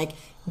 and then like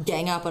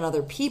gang up on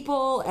other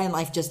people and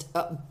like just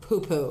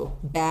poo-poo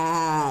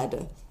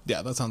bad.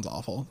 Yeah, that sounds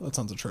awful. That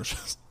sounds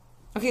atrocious.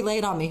 Okay, lay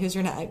it on me. Who's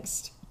your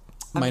next?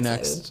 My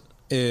next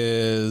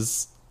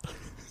is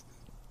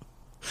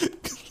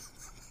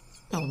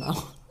oh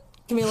no,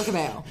 Camila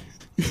Cabello,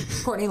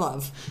 Courtney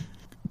Love,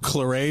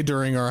 Claray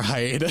during our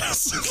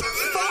hiatus.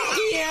 Fuck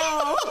you.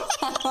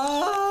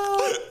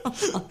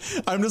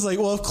 I'm just like,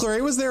 well, if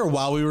Claray was there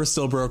while we were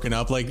still broken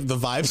up, like the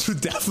vibes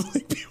would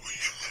definitely be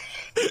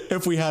weird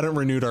if we hadn't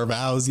renewed our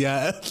vows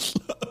yet.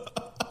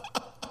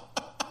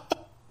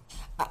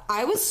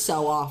 I was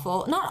so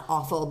awful. Not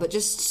awful, but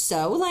just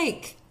so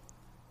like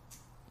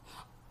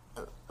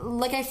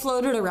I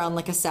floated around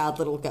like a sad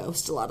little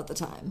ghost a lot of the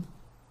time.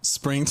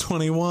 Spring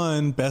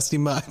 21, bestie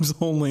vibes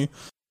only.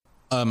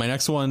 My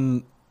next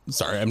one,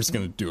 sorry, I'm just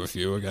going to do a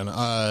few again.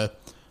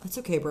 That's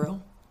okay,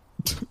 bro.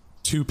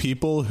 2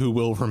 people who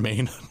will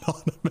remain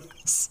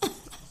anonymous.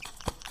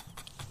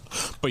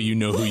 But you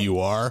know who you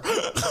are.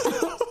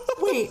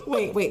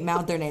 Wait,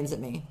 mouth their names at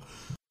me.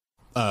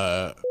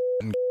 Yeah.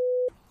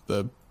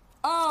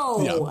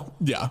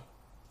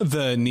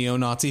 The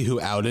neo-Nazi who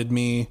outed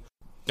me.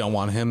 Don't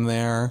want him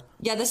there.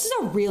 Yeah, this is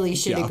a really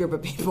shitty group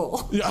of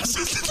people. Yes.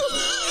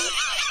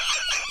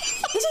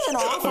 This is an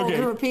awful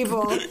group of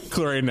people.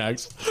 Clary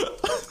next.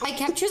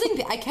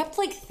 I kept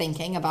like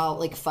thinking about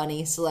like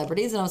funny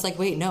celebrities, and I was like,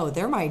 wait, no,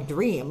 they're my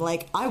dream.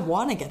 Like, I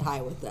want to get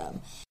high with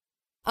them.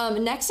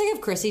 Next I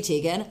have Chrissy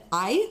Teigen.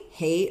 I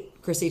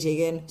hate Chrissy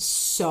Teigen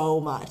so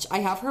much. I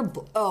have her.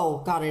 Oh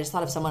God, I just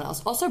thought of someone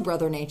else. Also,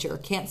 Brother Nature.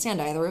 Can't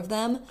stand either of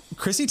them.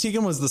 Chrissy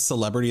Teigen was the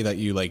celebrity that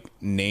you like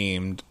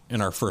named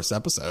in our first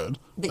episode.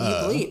 That you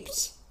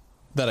bleeped.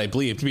 That I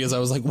bleeped because I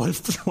was like, what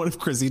if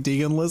Chrissy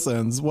Teigen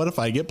listens? What if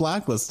I get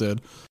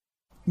blacklisted?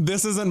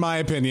 This isn't my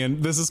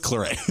opinion. This is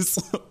Clary's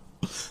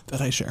that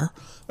I share.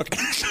 Okay.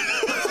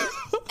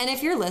 And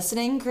if you're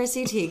listening,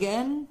 Chrissy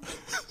Teigen,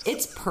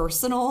 it's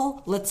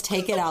personal. Let's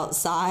take it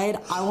outside.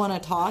 I want to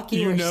talk.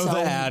 You know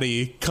the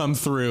Addy, come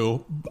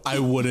through. I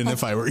wouldn't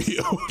if I were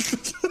you.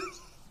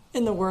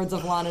 In the words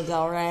of Lana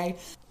Del Rey.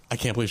 I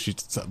can't believe she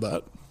said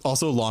that.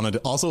 Also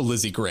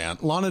Lizzie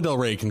Grant. Lana Del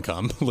Rey can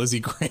come. Lizzie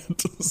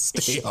Grant,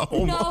 stay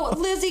home. No,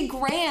 Lizzie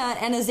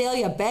Grant and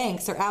Azalea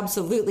Banks are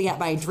absolutely at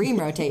my dream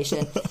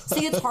rotation.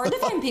 See, it's hard to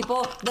find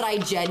people that I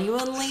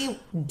genuinely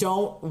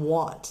don't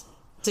want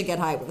to get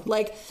high with.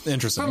 Like,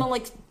 interesting. From a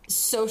like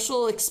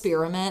social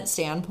experiment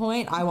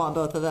standpoint, I want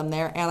both of them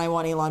there, and I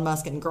want Elon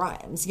Musk and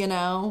Grimes, you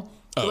know?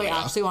 Do I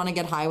actually want to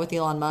get high with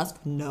Elon Musk?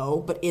 No.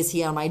 But is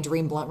he on my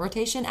dream blunt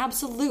rotation?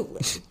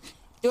 Absolutely.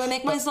 Do I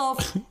make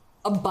myself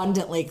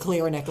abundantly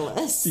clear,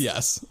 Nicholas?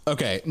 Yes.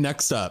 Okay,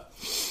 next up.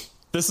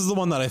 This is the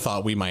one that I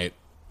thought we might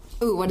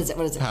what is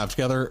it? have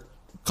together.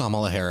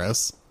 Kamala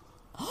Harris.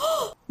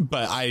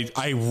 But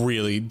I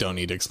really don't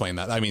need to explain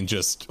that. I mean,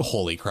 just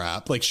holy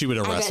crap. Like, she would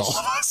arrest all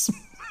of us.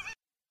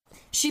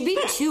 She'd be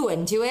too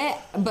into it,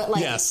 but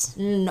like, yes.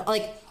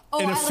 like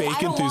in a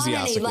fake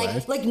enthusiastic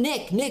way. Like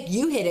Nick,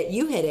 you hit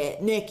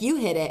it, Nick, you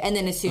hit it. And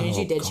then as soon as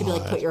you did, she'd be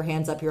like, put your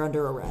hands up, you're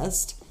under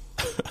arrest.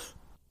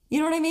 You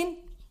know what I mean?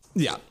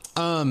 Yeah.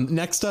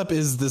 Next up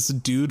is this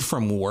dude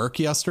from work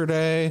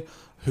yesterday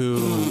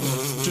who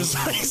just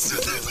like...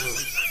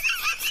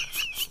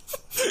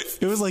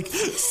 It was like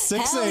 6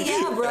 a.m. Hell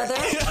yeah, brother.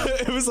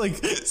 It was like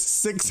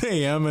 6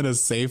 a.m. in a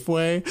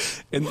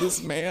Safeway. And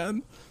this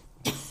man...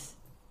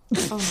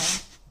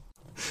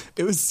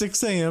 It was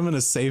 6 a.m. in a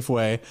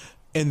Safeway.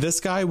 And this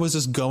guy was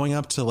just going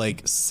up to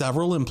like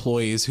several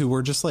employees who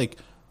were just like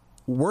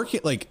working,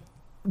 like,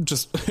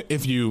 just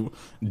if you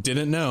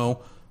didn't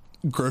know,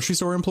 grocery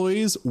store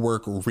employees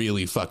work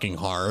really fucking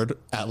hard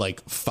at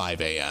like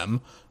 5 a.m.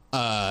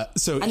 And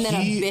then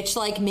a bitch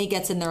like me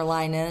gets in their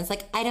line and it's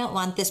like, I don't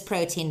want this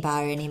protein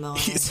bar anymore.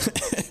 He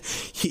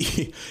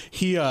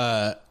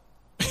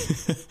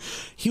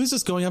was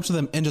just going up to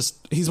them and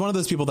he's one of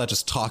those people that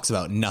just talks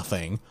about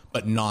nothing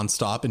but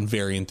nonstop and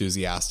very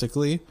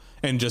enthusiastically,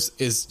 and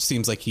just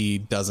seems like he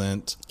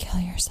doesn't kill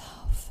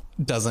yourself,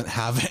 doesn't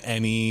have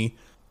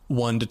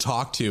anyone to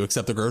talk to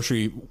except the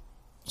grocery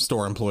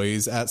store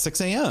employees at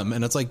 6 a.m.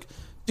 And it's like,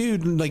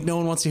 dude, like no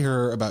one wants to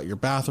hear about your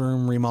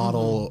bathroom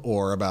remodel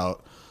or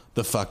about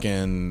the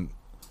fucking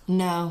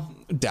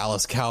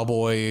Dallas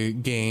Cowboy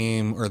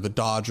game or the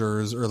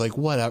Dodgers or like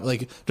whatever.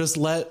 Like just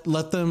let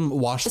them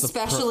wash sports.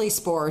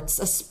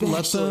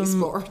 Let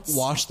them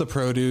wash the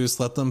produce.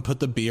 Let them put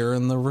the beer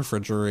in the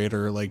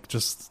refrigerator. Like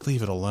just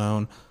leave it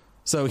alone.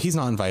 So he's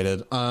not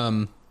invited.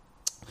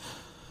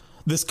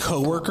 This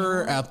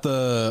coworker at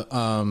the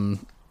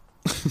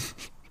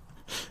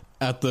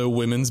at the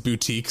women's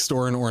boutique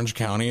store in Orange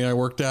County I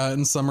worked at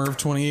in summer of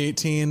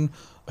 2018,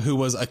 who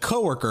was a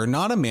coworker,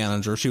 not a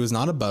manager. She was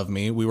not above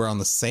me. We were on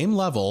the same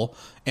level.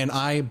 And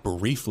I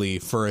briefly,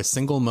 for a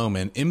single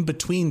moment in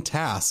between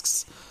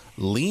tasks,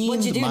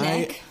 leaned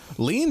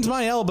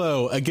my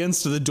elbow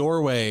against the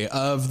doorway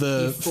of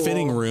the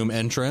fitting room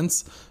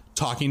entrance,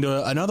 talking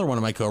to another one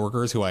of my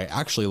coworkers who I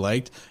actually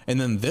liked. And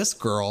then this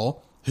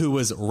girl, who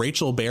was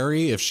Rachel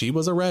Berry, if she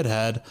was a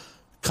redhead,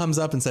 comes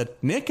up and said,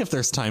 Nick, if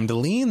there's time to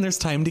lean, there's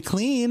time to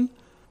clean.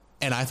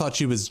 And I thought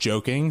she was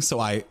joking, so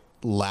I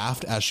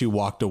laughed as she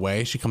walked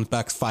away. She comes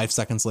back 5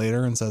 seconds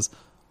later and says,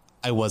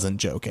 I wasn't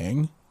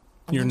joking.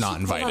 You're not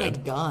invited. A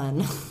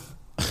gun.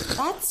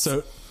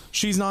 So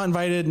she's not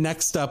invited.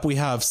 Next up, we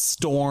have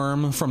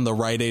Storm from the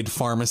Rite Aid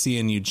Pharmacy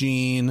in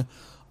Eugene.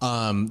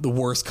 The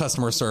worst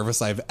customer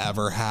service I've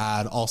ever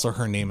had. Also,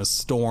 her name is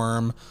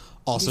Storm.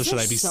 Also, should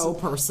I be so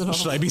personal?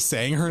 Should I be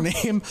saying her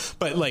name?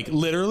 But like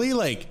literally,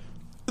 like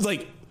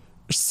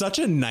such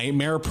a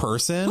nightmare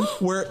person.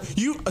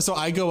 So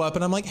I go up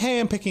and I'm like, hey,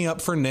 I'm picking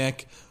up for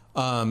Nick.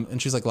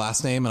 And she's like,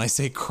 last name, and I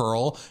say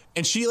Curl,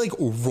 and she like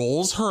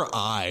rolls her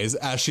eyes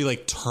as she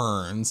like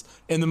turns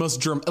in the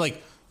most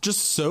like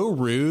just so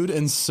rude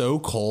and so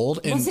cold.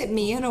 And was it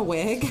me in a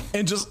wig?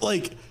 And just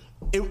like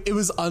it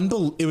was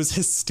it was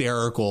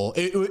hysterical.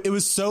 It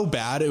was so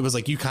bad. It was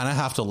like you kind of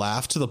have to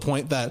laugh, to the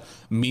point that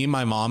me,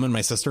 my mom, and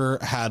my sister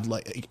had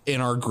like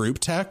in our group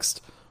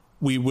text,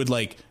 we would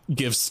like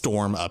give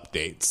Storm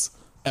updates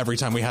every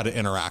time we had to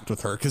interact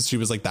with her, because she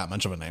was like that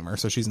much of a nightmare.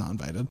 So she's not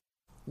invited.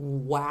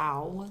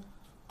 Wow.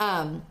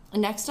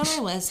 Next on my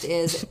list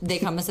is, they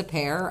come as a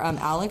pair,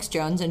 Alex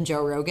Jones and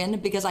Joe Rogan,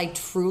 because I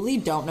truly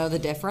don't know the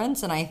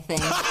difference, and I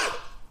think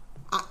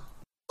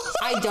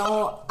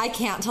I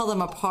can't tell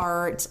them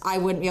apart. I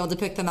wouldn't be able to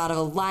pick them out of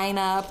a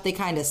lineup. They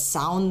kind of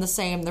sound the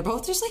same. They're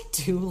both just like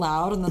too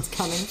loud, and that's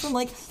coming from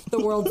like the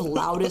world's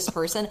loudest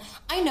person.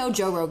 I know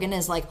Joe Rogan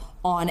is like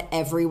on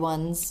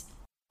everyone's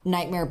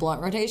Nightmare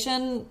Blunt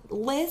rotation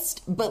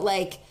list, but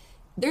like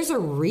there's a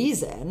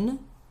reason.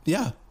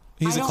 Yeah.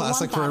 He's a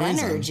classic for a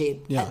reason.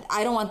 Energy. Yeah.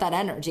 I don't want that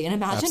energy. And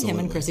imagine him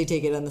and Chrissy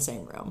Teigen in the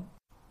same room.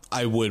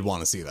 I would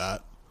want to see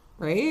that.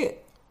 Right?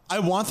 I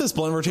want this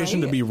blunt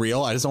rotation to be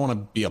real. I just don't want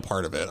to be a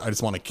part of it. I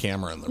just want a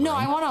camera in the room. No,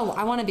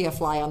 I want to be a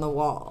fly on the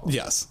wall.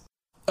 Yes.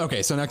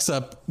 Okay, so next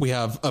up we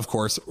have, of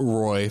course,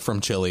 Roy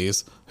from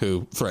Chili's,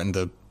 who threatened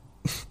to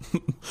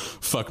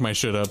fuck my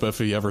shit up if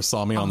he ever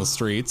saw me on the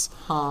streets.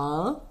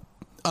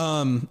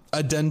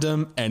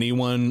 Addendum,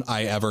 anyone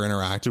I ever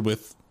interacted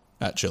with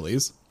at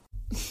Chili's.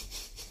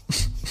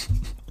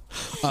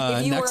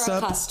 If you were a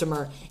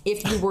customer,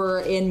 if you were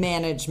in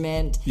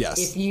management, yes.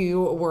 If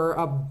you were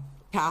a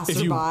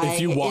passerby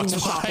if you walked in the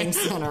shopping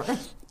center.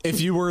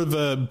 If you were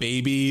the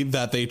baby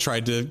that they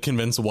tried to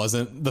convince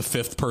wasn't the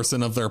fifth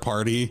person of their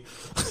party.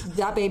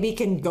 That baby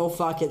can go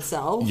fuck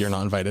itself. You're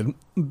not invited.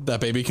 That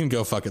baby can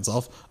go fuck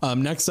itself.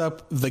 Next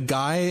up, the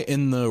guy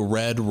in the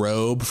red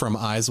robe from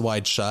Eyes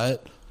Wide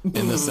Shut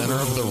in the center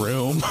of the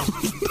room.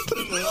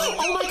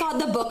 Oh my God,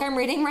 the book I'm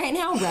reading right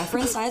now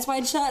referenced Eyes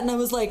Wide Shut, and I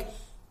was like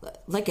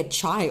a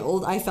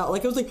child. I felt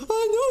like I was like, I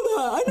know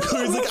that.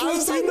 He's like,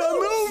 I've seen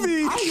that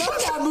movie. I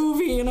love that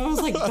movie. And I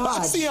was like, God,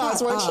 I've seen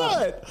Eyes Wide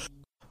Shut.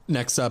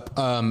 Next up,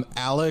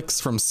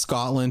 Alex from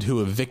Scotland,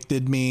 who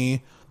evicted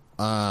me.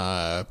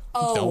 Don't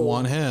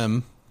want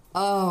him.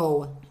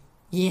 Oh,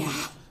 yeah.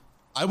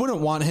 I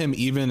wouldn't want him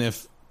even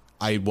if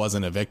I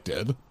wasn't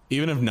evicted.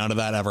 Even if none of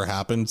that ever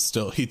happened,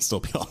 he'd still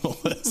be on the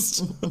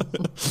list.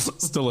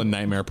 Still a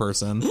nightmare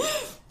person.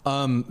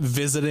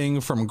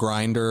 Visiting from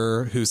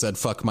Grindr, who said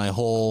fuck my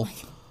hole.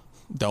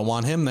 Don't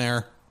want him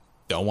there.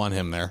 Don't want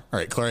him there. All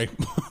right, Clary.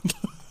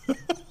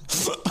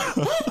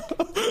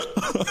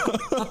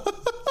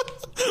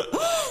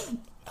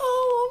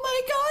 Oh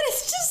my god,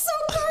 it's just so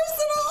personal.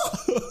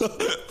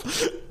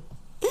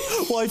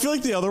 Well, I feel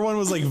like the other one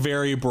was like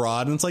very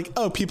broad, and it's like,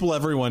 oh, people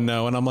everyone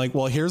know, and I'm like,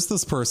 well, here's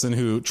this person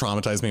who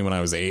traumatized me when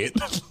I was 8.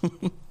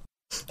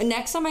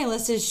 Next on my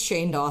list is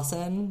Shane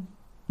Dawson.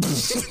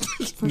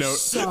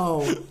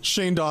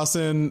 Shane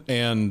Dawson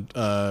and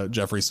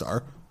Jeffree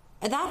Star.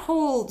 That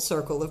whole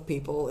circle of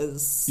people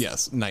is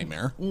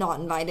nightmare. Not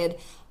invited.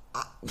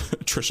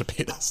 Trisha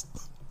Paytas.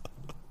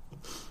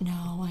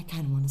 No, I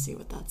kind of want to see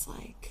what that's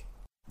like.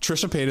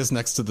 Trisha Paytas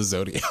next to the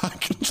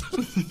Zodiac.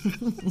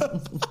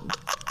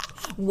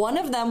 One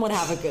of them would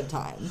have a good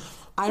time.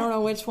 I don't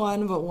know which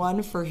one, but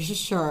one for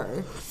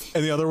sure.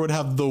 And the other would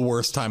have the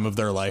worst time of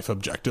their life,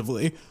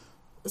 objectively.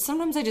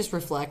 Sometimes I just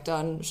reflect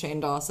on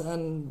Shane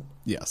Dawson.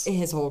 Yes.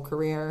 His whole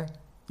career.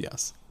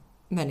 Yes.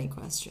 Many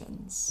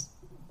questions.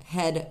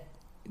 Head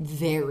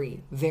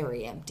very,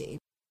 very empty.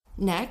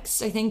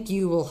 Next, I think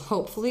you will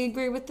hopefully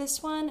agree with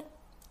this one.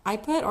 I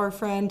put our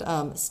friend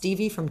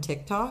Stevie from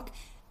TikTok.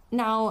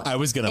 Now, I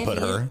was going to put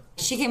her.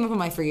 She came up on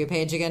my For You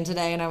page again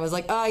today, and I was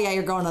like, oh, yeah,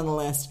 you're going on the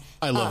list.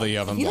 I love that you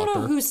haven't blocked her. You don't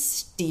know her. who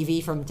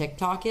Stevie from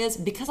TikTok is?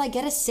 Because I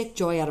get a sick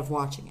joy out of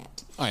watching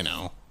it. I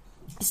know.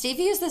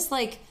 Stevie is this,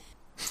 like...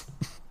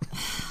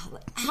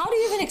 How do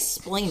you even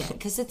explain it?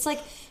 Because it's like,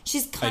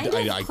 she's kind of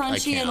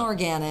crunchy and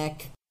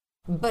organic,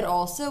 but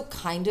also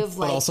kind of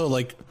like... But also,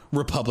 like,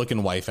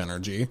 Republican wife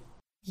energy.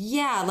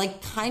 Yeah,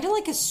 like, kind of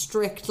like a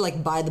strict,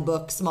 like,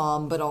 by-the-books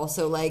mom, but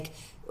also, like,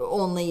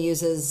 only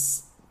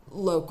uses...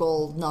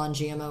 local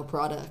non-GMO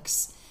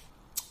products.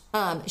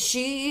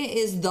 She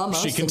is the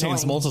most She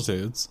contains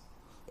multitudes.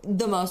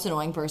 The most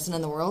annoying person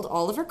in the world.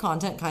 All of her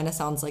content kind of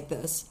sounds like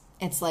this.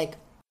 It's like,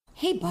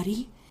 hey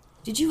buddy,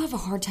 did you have a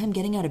hard time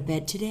getting out of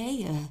bed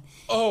today?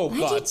 Oh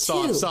god,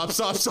 stop.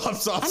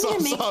 I'm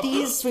gonna make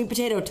these sweet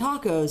potato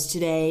tacos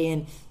today,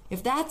 and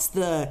if that's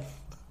the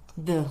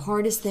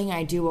hardest thing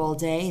I do all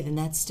day, then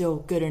that's still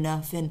good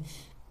enough. And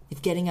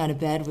if getting out of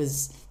bed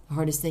was the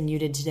hardest thing you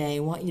did today, I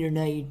want you to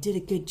know you did a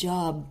good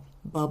job,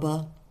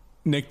 Bubba.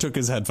 Nick took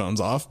his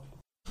headphones off.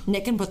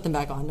 Nick can put them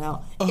back on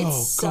now. Oh,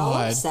 it's so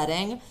God.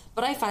 upsetting,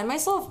 but I find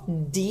myself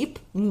deep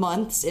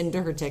months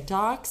into her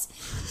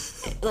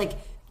TikToks. Like,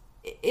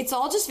 it's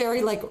all just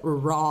very, like,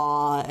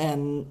 raw,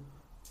 and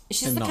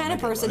she's the kind of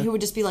person who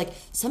would just be like,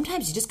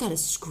 sometimes you just gotta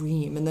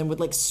scream, and then would,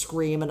 like,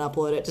 scream and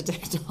upload it to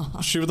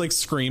TikTok. She would, like,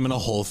 scream in a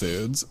Whole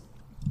Foods.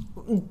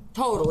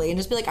 Totally, and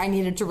just be like, I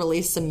needed to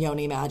release some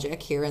yoni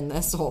magic here in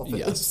this Whole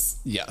Foods.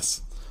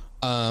 Yes.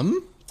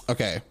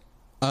 Okay.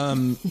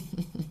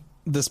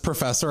 This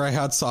professor I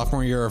had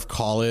sophomore year of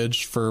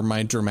college for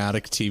my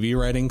dramatic TV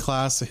writing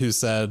class who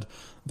said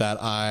that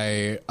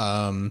I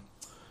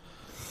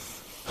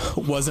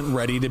wasn't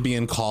ready to be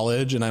in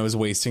college and I was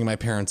wasting my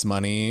parents'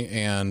 money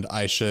and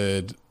I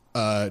should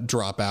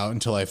drop out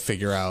until I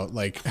figure out,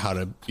 like, how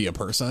to be a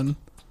person.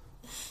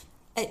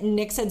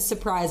 Nick said,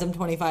 surprise, I'm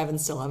 25 and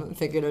still haven't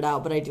figured it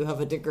out, but I do have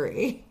a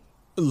degree.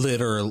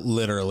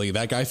 Literally,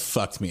 that guy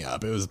fucked me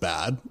up. It was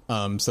bad.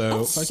 So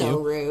that's so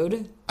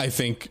rude. I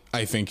think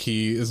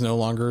he is no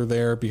longer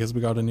there because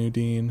we got a new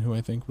dean who I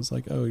think was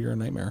like, oh, you're a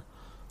nightmare.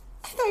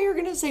 I thought you were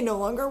going to say no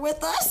longer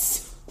with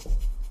us.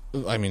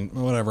 I mean,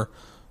 whatever.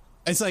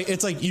 It's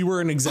like you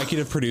were an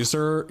executive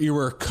producer. You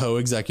were a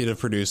co-executive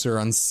producer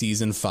on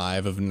season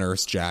 5 of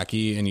Nurse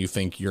Jackie, and you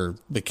think you're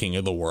the king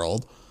of the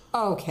world.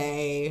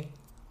 Okay.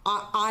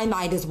 I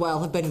might as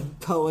well have been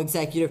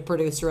co-executive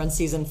producer on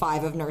season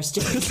 5 of Nurse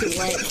Jackie.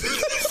 Like,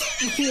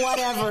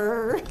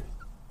 whatever.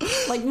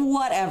 Like,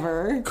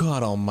 whatever.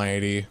 God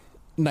almighty.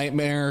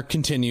 Nightmare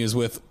continues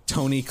with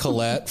Toni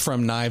Collette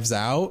from Knives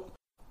Out.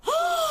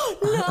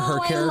 No, her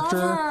character.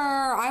 I love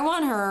her. I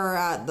want her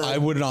at the... I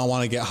would not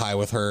want to get high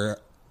with her.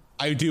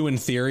 I do in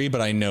theory,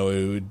 but I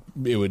know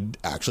it would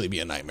actually be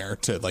a nightmare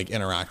to, like,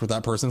 interact with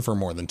that person for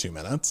more than 2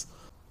 minutes.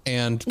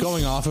 And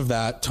going off of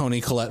that, Toni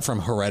Collette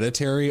from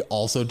Hereditary,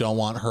 also don't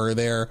want her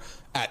there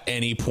at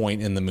any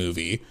point in the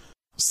movie.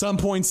 Some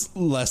points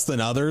less than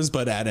others,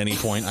 but at any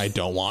point, I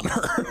don't want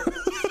her.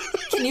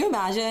 Can you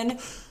imagine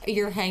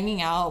you're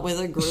hanging out with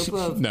a group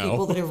of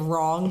people that have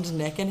wronged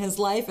Nick in his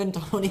life, and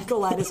Toni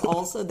Collette is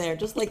also there,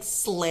 just like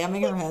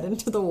slamming her head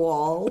into the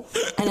wall.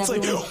 And it's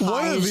like,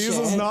 one of these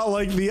is not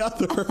like the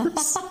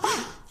others.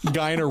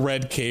 Guy in a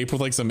red cape with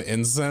like some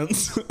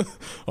incense.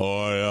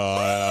 Oh,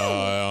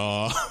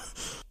 yeah.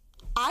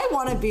 I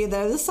want to be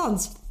there. This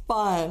sounds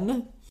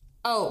fun.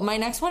 Oh, my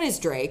next one is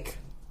Drake.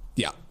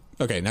 Yeah.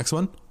 Okay, next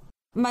one.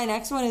 My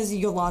next one is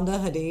Yolanda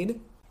Hadid.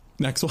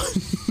 Next one.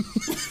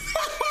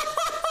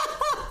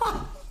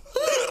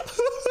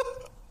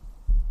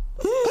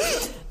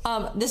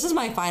 This is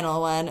my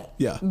final one.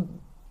 Yeah.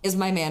 Is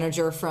my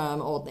manager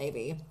from Old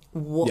Navy.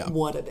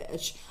 What a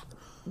bitch.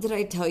 Did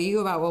I tell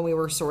you about when we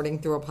were sorting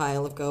through a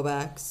pile of go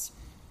backs?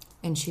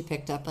 And she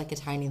picked up like a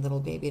tiny little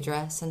baby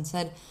dress and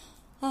said,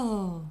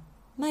 "Oh,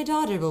 my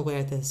daughter will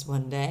wear this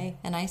one day."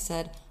 And I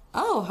said,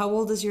 "Oh, how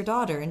old is your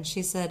daughter?" And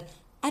she said,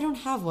 "I don't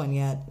have one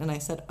yet." And I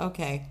said,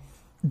 "Okay."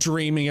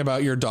 Dreaming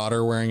about your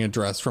daughter wearing a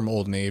dress from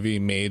Old Navy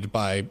made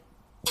by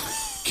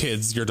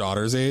kids your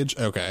daughter's age.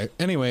 Okay.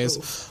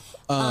 Anyways.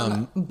 But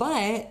I've been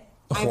trying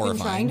to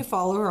Horrifying.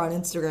 follow her on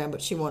Instagram,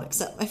 but she won't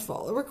accept my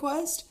follow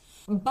request.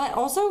 But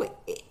also,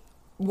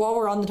 while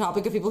we're on the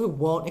topic of people who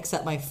won't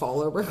accept my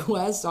follow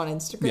request on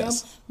Instagram,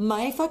 Yes.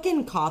 my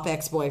fucking cop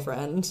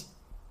ex-boyfriend,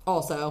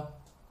 also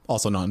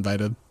not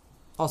invited.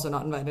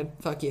 not invited.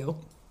 Fuck you.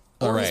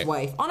 All Or his right.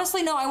 wife.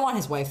 Honestly, no, I want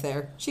his wife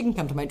there. She can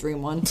come to my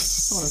dream one. I want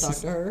to talk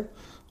to her.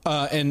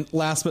 And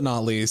last but not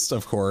least,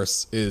 of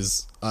course,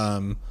 is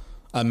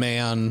a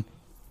man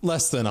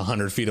less than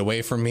 100 feet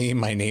away from me,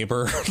 my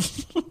neighbor.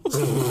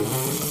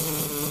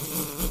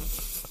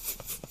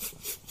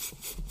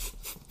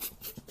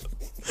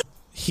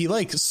 He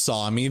like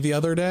saw me the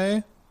other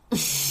day,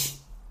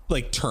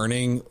 like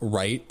turning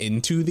right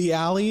into the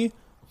alley.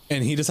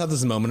 And he just had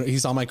this moment. He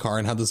saw my car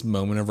and had this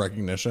moment of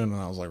recognition. And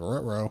I was like,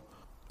 ruh-roh.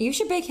 You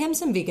should bake him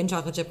some vegan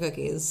chocolate chip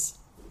cookies.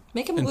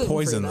 Make him And gluten-free,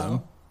 poison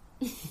though.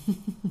 them.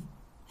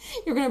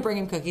 You're going to bring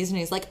him cookies, and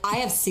he's like, "I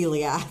have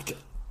celiac."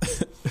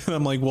 And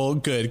I'm like, well,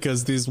 good,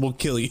 because these will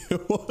kill you.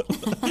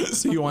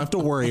 So you won't have to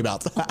worry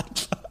about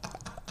that.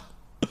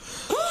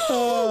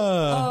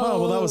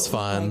 Well, that was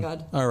fun. my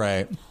God. All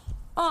right.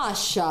 Aw,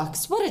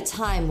 shucks. What a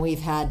time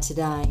we've had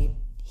tonight.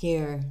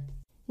 Here.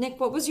 Nick,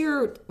 what was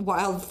your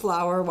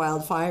wildflower,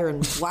 wildfire,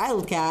 and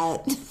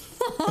wildcat?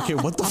 Okay,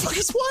 what the fuck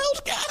is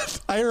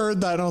Wildcat? I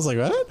heard that and I was like,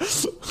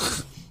 what?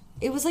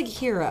 It was like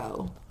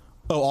hero.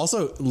 Oh,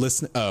 also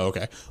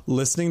okay.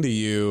 Listening to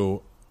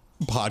you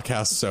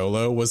podcast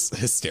solo was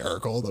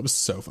hysterical. That was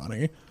so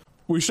funny.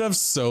 We should have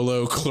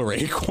solo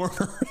Claret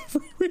corner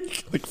every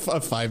week, like a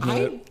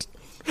 5-minute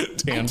I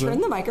tangent.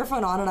 turned the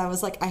microphone on and I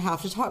was like, I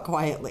have to talk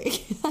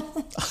quietly.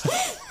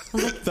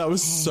 That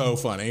was so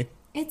funny.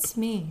 It's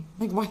me.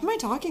 Like, why am I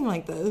talking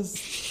like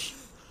this?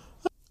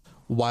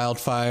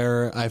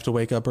 Wildfire, I have to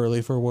wake up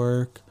early for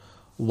work.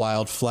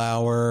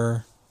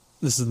 Wildflower,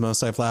 this is the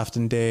most I've laughed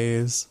in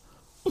days.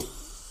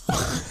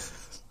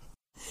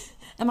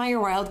 Am I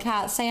your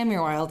wildcat? Say I'm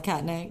your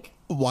wildcat, Nick.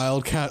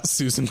 Wildcat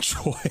Susan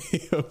Choi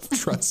of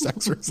Trust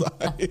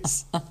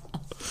Exercise.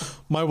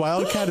 My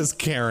wildcat is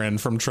Karen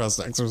from Trust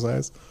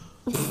Exercise.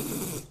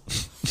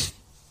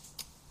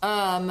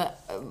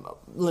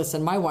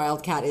 Listen, my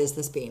wildcat is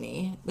this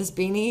beanie. This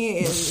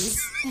beanie is...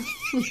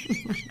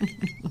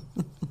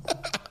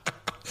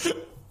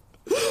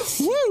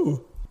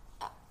 Woo!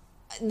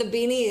 The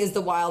beanie is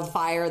the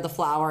wildfire, the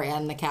flower,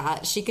 and the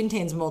cat. She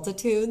contains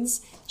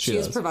multitudes. She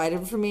has does.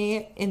 provided for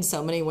me in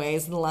so many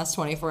ways in the last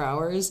 24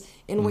 hours,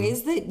 in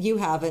ways that you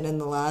haven't in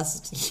the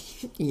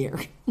last year.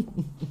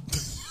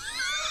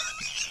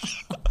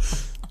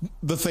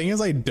 The thing is,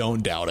 I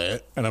don't doubt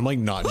it, and I'm like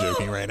not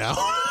joking right now.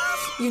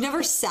 You've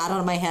never sat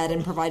on my head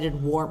and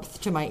provided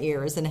warmth to my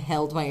ears and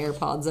held my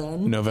AirPods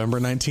in. November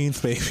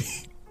 19th, baby.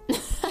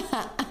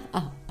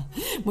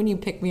 When you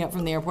pick me up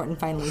from the airport and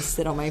finally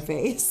sit on my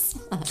face.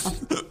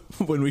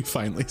 When we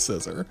finally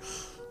scissor.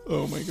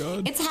 Oh my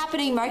god. It's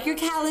happening. Mark your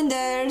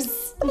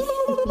calendars.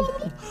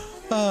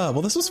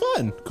 Well, this was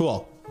fun.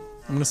 Cool.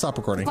 I'm gonna stop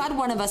recording. Glad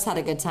one of us had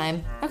a good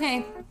time.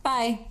 Okay,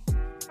 bye.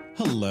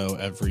 Hello,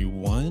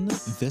 everyone.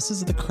 This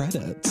is the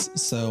credits.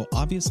 So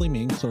obviously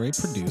me and Claret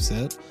produce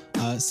it.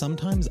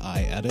 Sometimes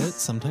I edit,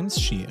 sometimes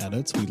she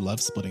edits. We love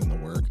splitting the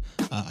work.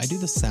 I do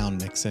the sound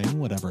mixing,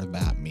 whatever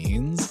that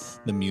means.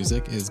 The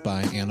music is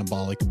by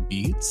Anabolic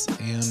Beats,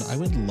 and I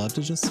would love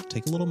to just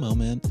take a little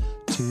moment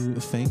to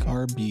thank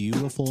our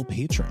beautiful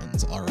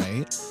patrons, all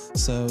right?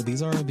 So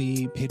these are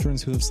the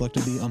patrons who have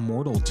selected the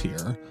Immortal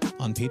tier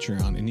on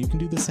Patreon, and you can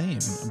do the same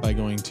by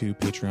going to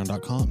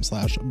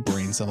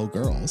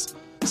patreon.com/braincellgirls.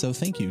 So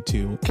thank you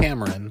to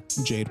Cameron,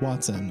 Jade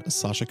Watson,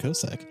 Sasha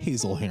Kosek,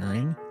 Hazel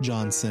Herring,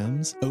 John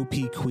Sims,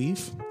 O.P.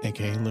 Queef,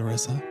 aka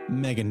Larissa,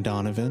 Megan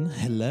Donovan,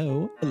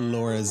 hello,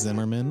 Laura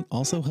Zimmerman,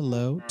 also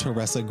hello,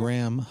 Teresa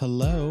Graham,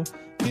 hello,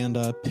 and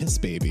Piss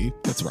Baby,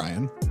 that's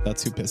Ryan,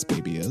 that's who Piss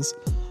Baby is.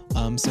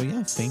 So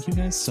yeah, thank you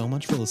guys so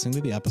much for listening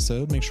to the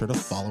episode. Make sure to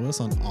follow us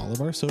on all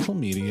of our social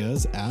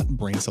medias at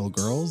Braincell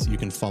Girls. You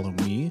can follow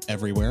me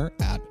everywhere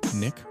at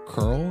Nick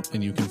Curl,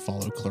 and you can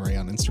follow Claret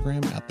on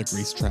Instagram at The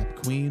Grease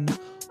Trap Queen,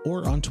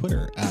 or on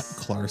Twitter at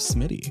Clar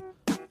Smitty.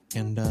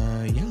 And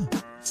yeah,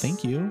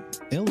 thank you,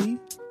 Illy.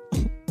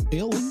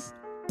 Illy.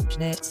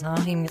 It's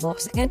not even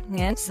close again,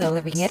 and so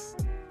living it.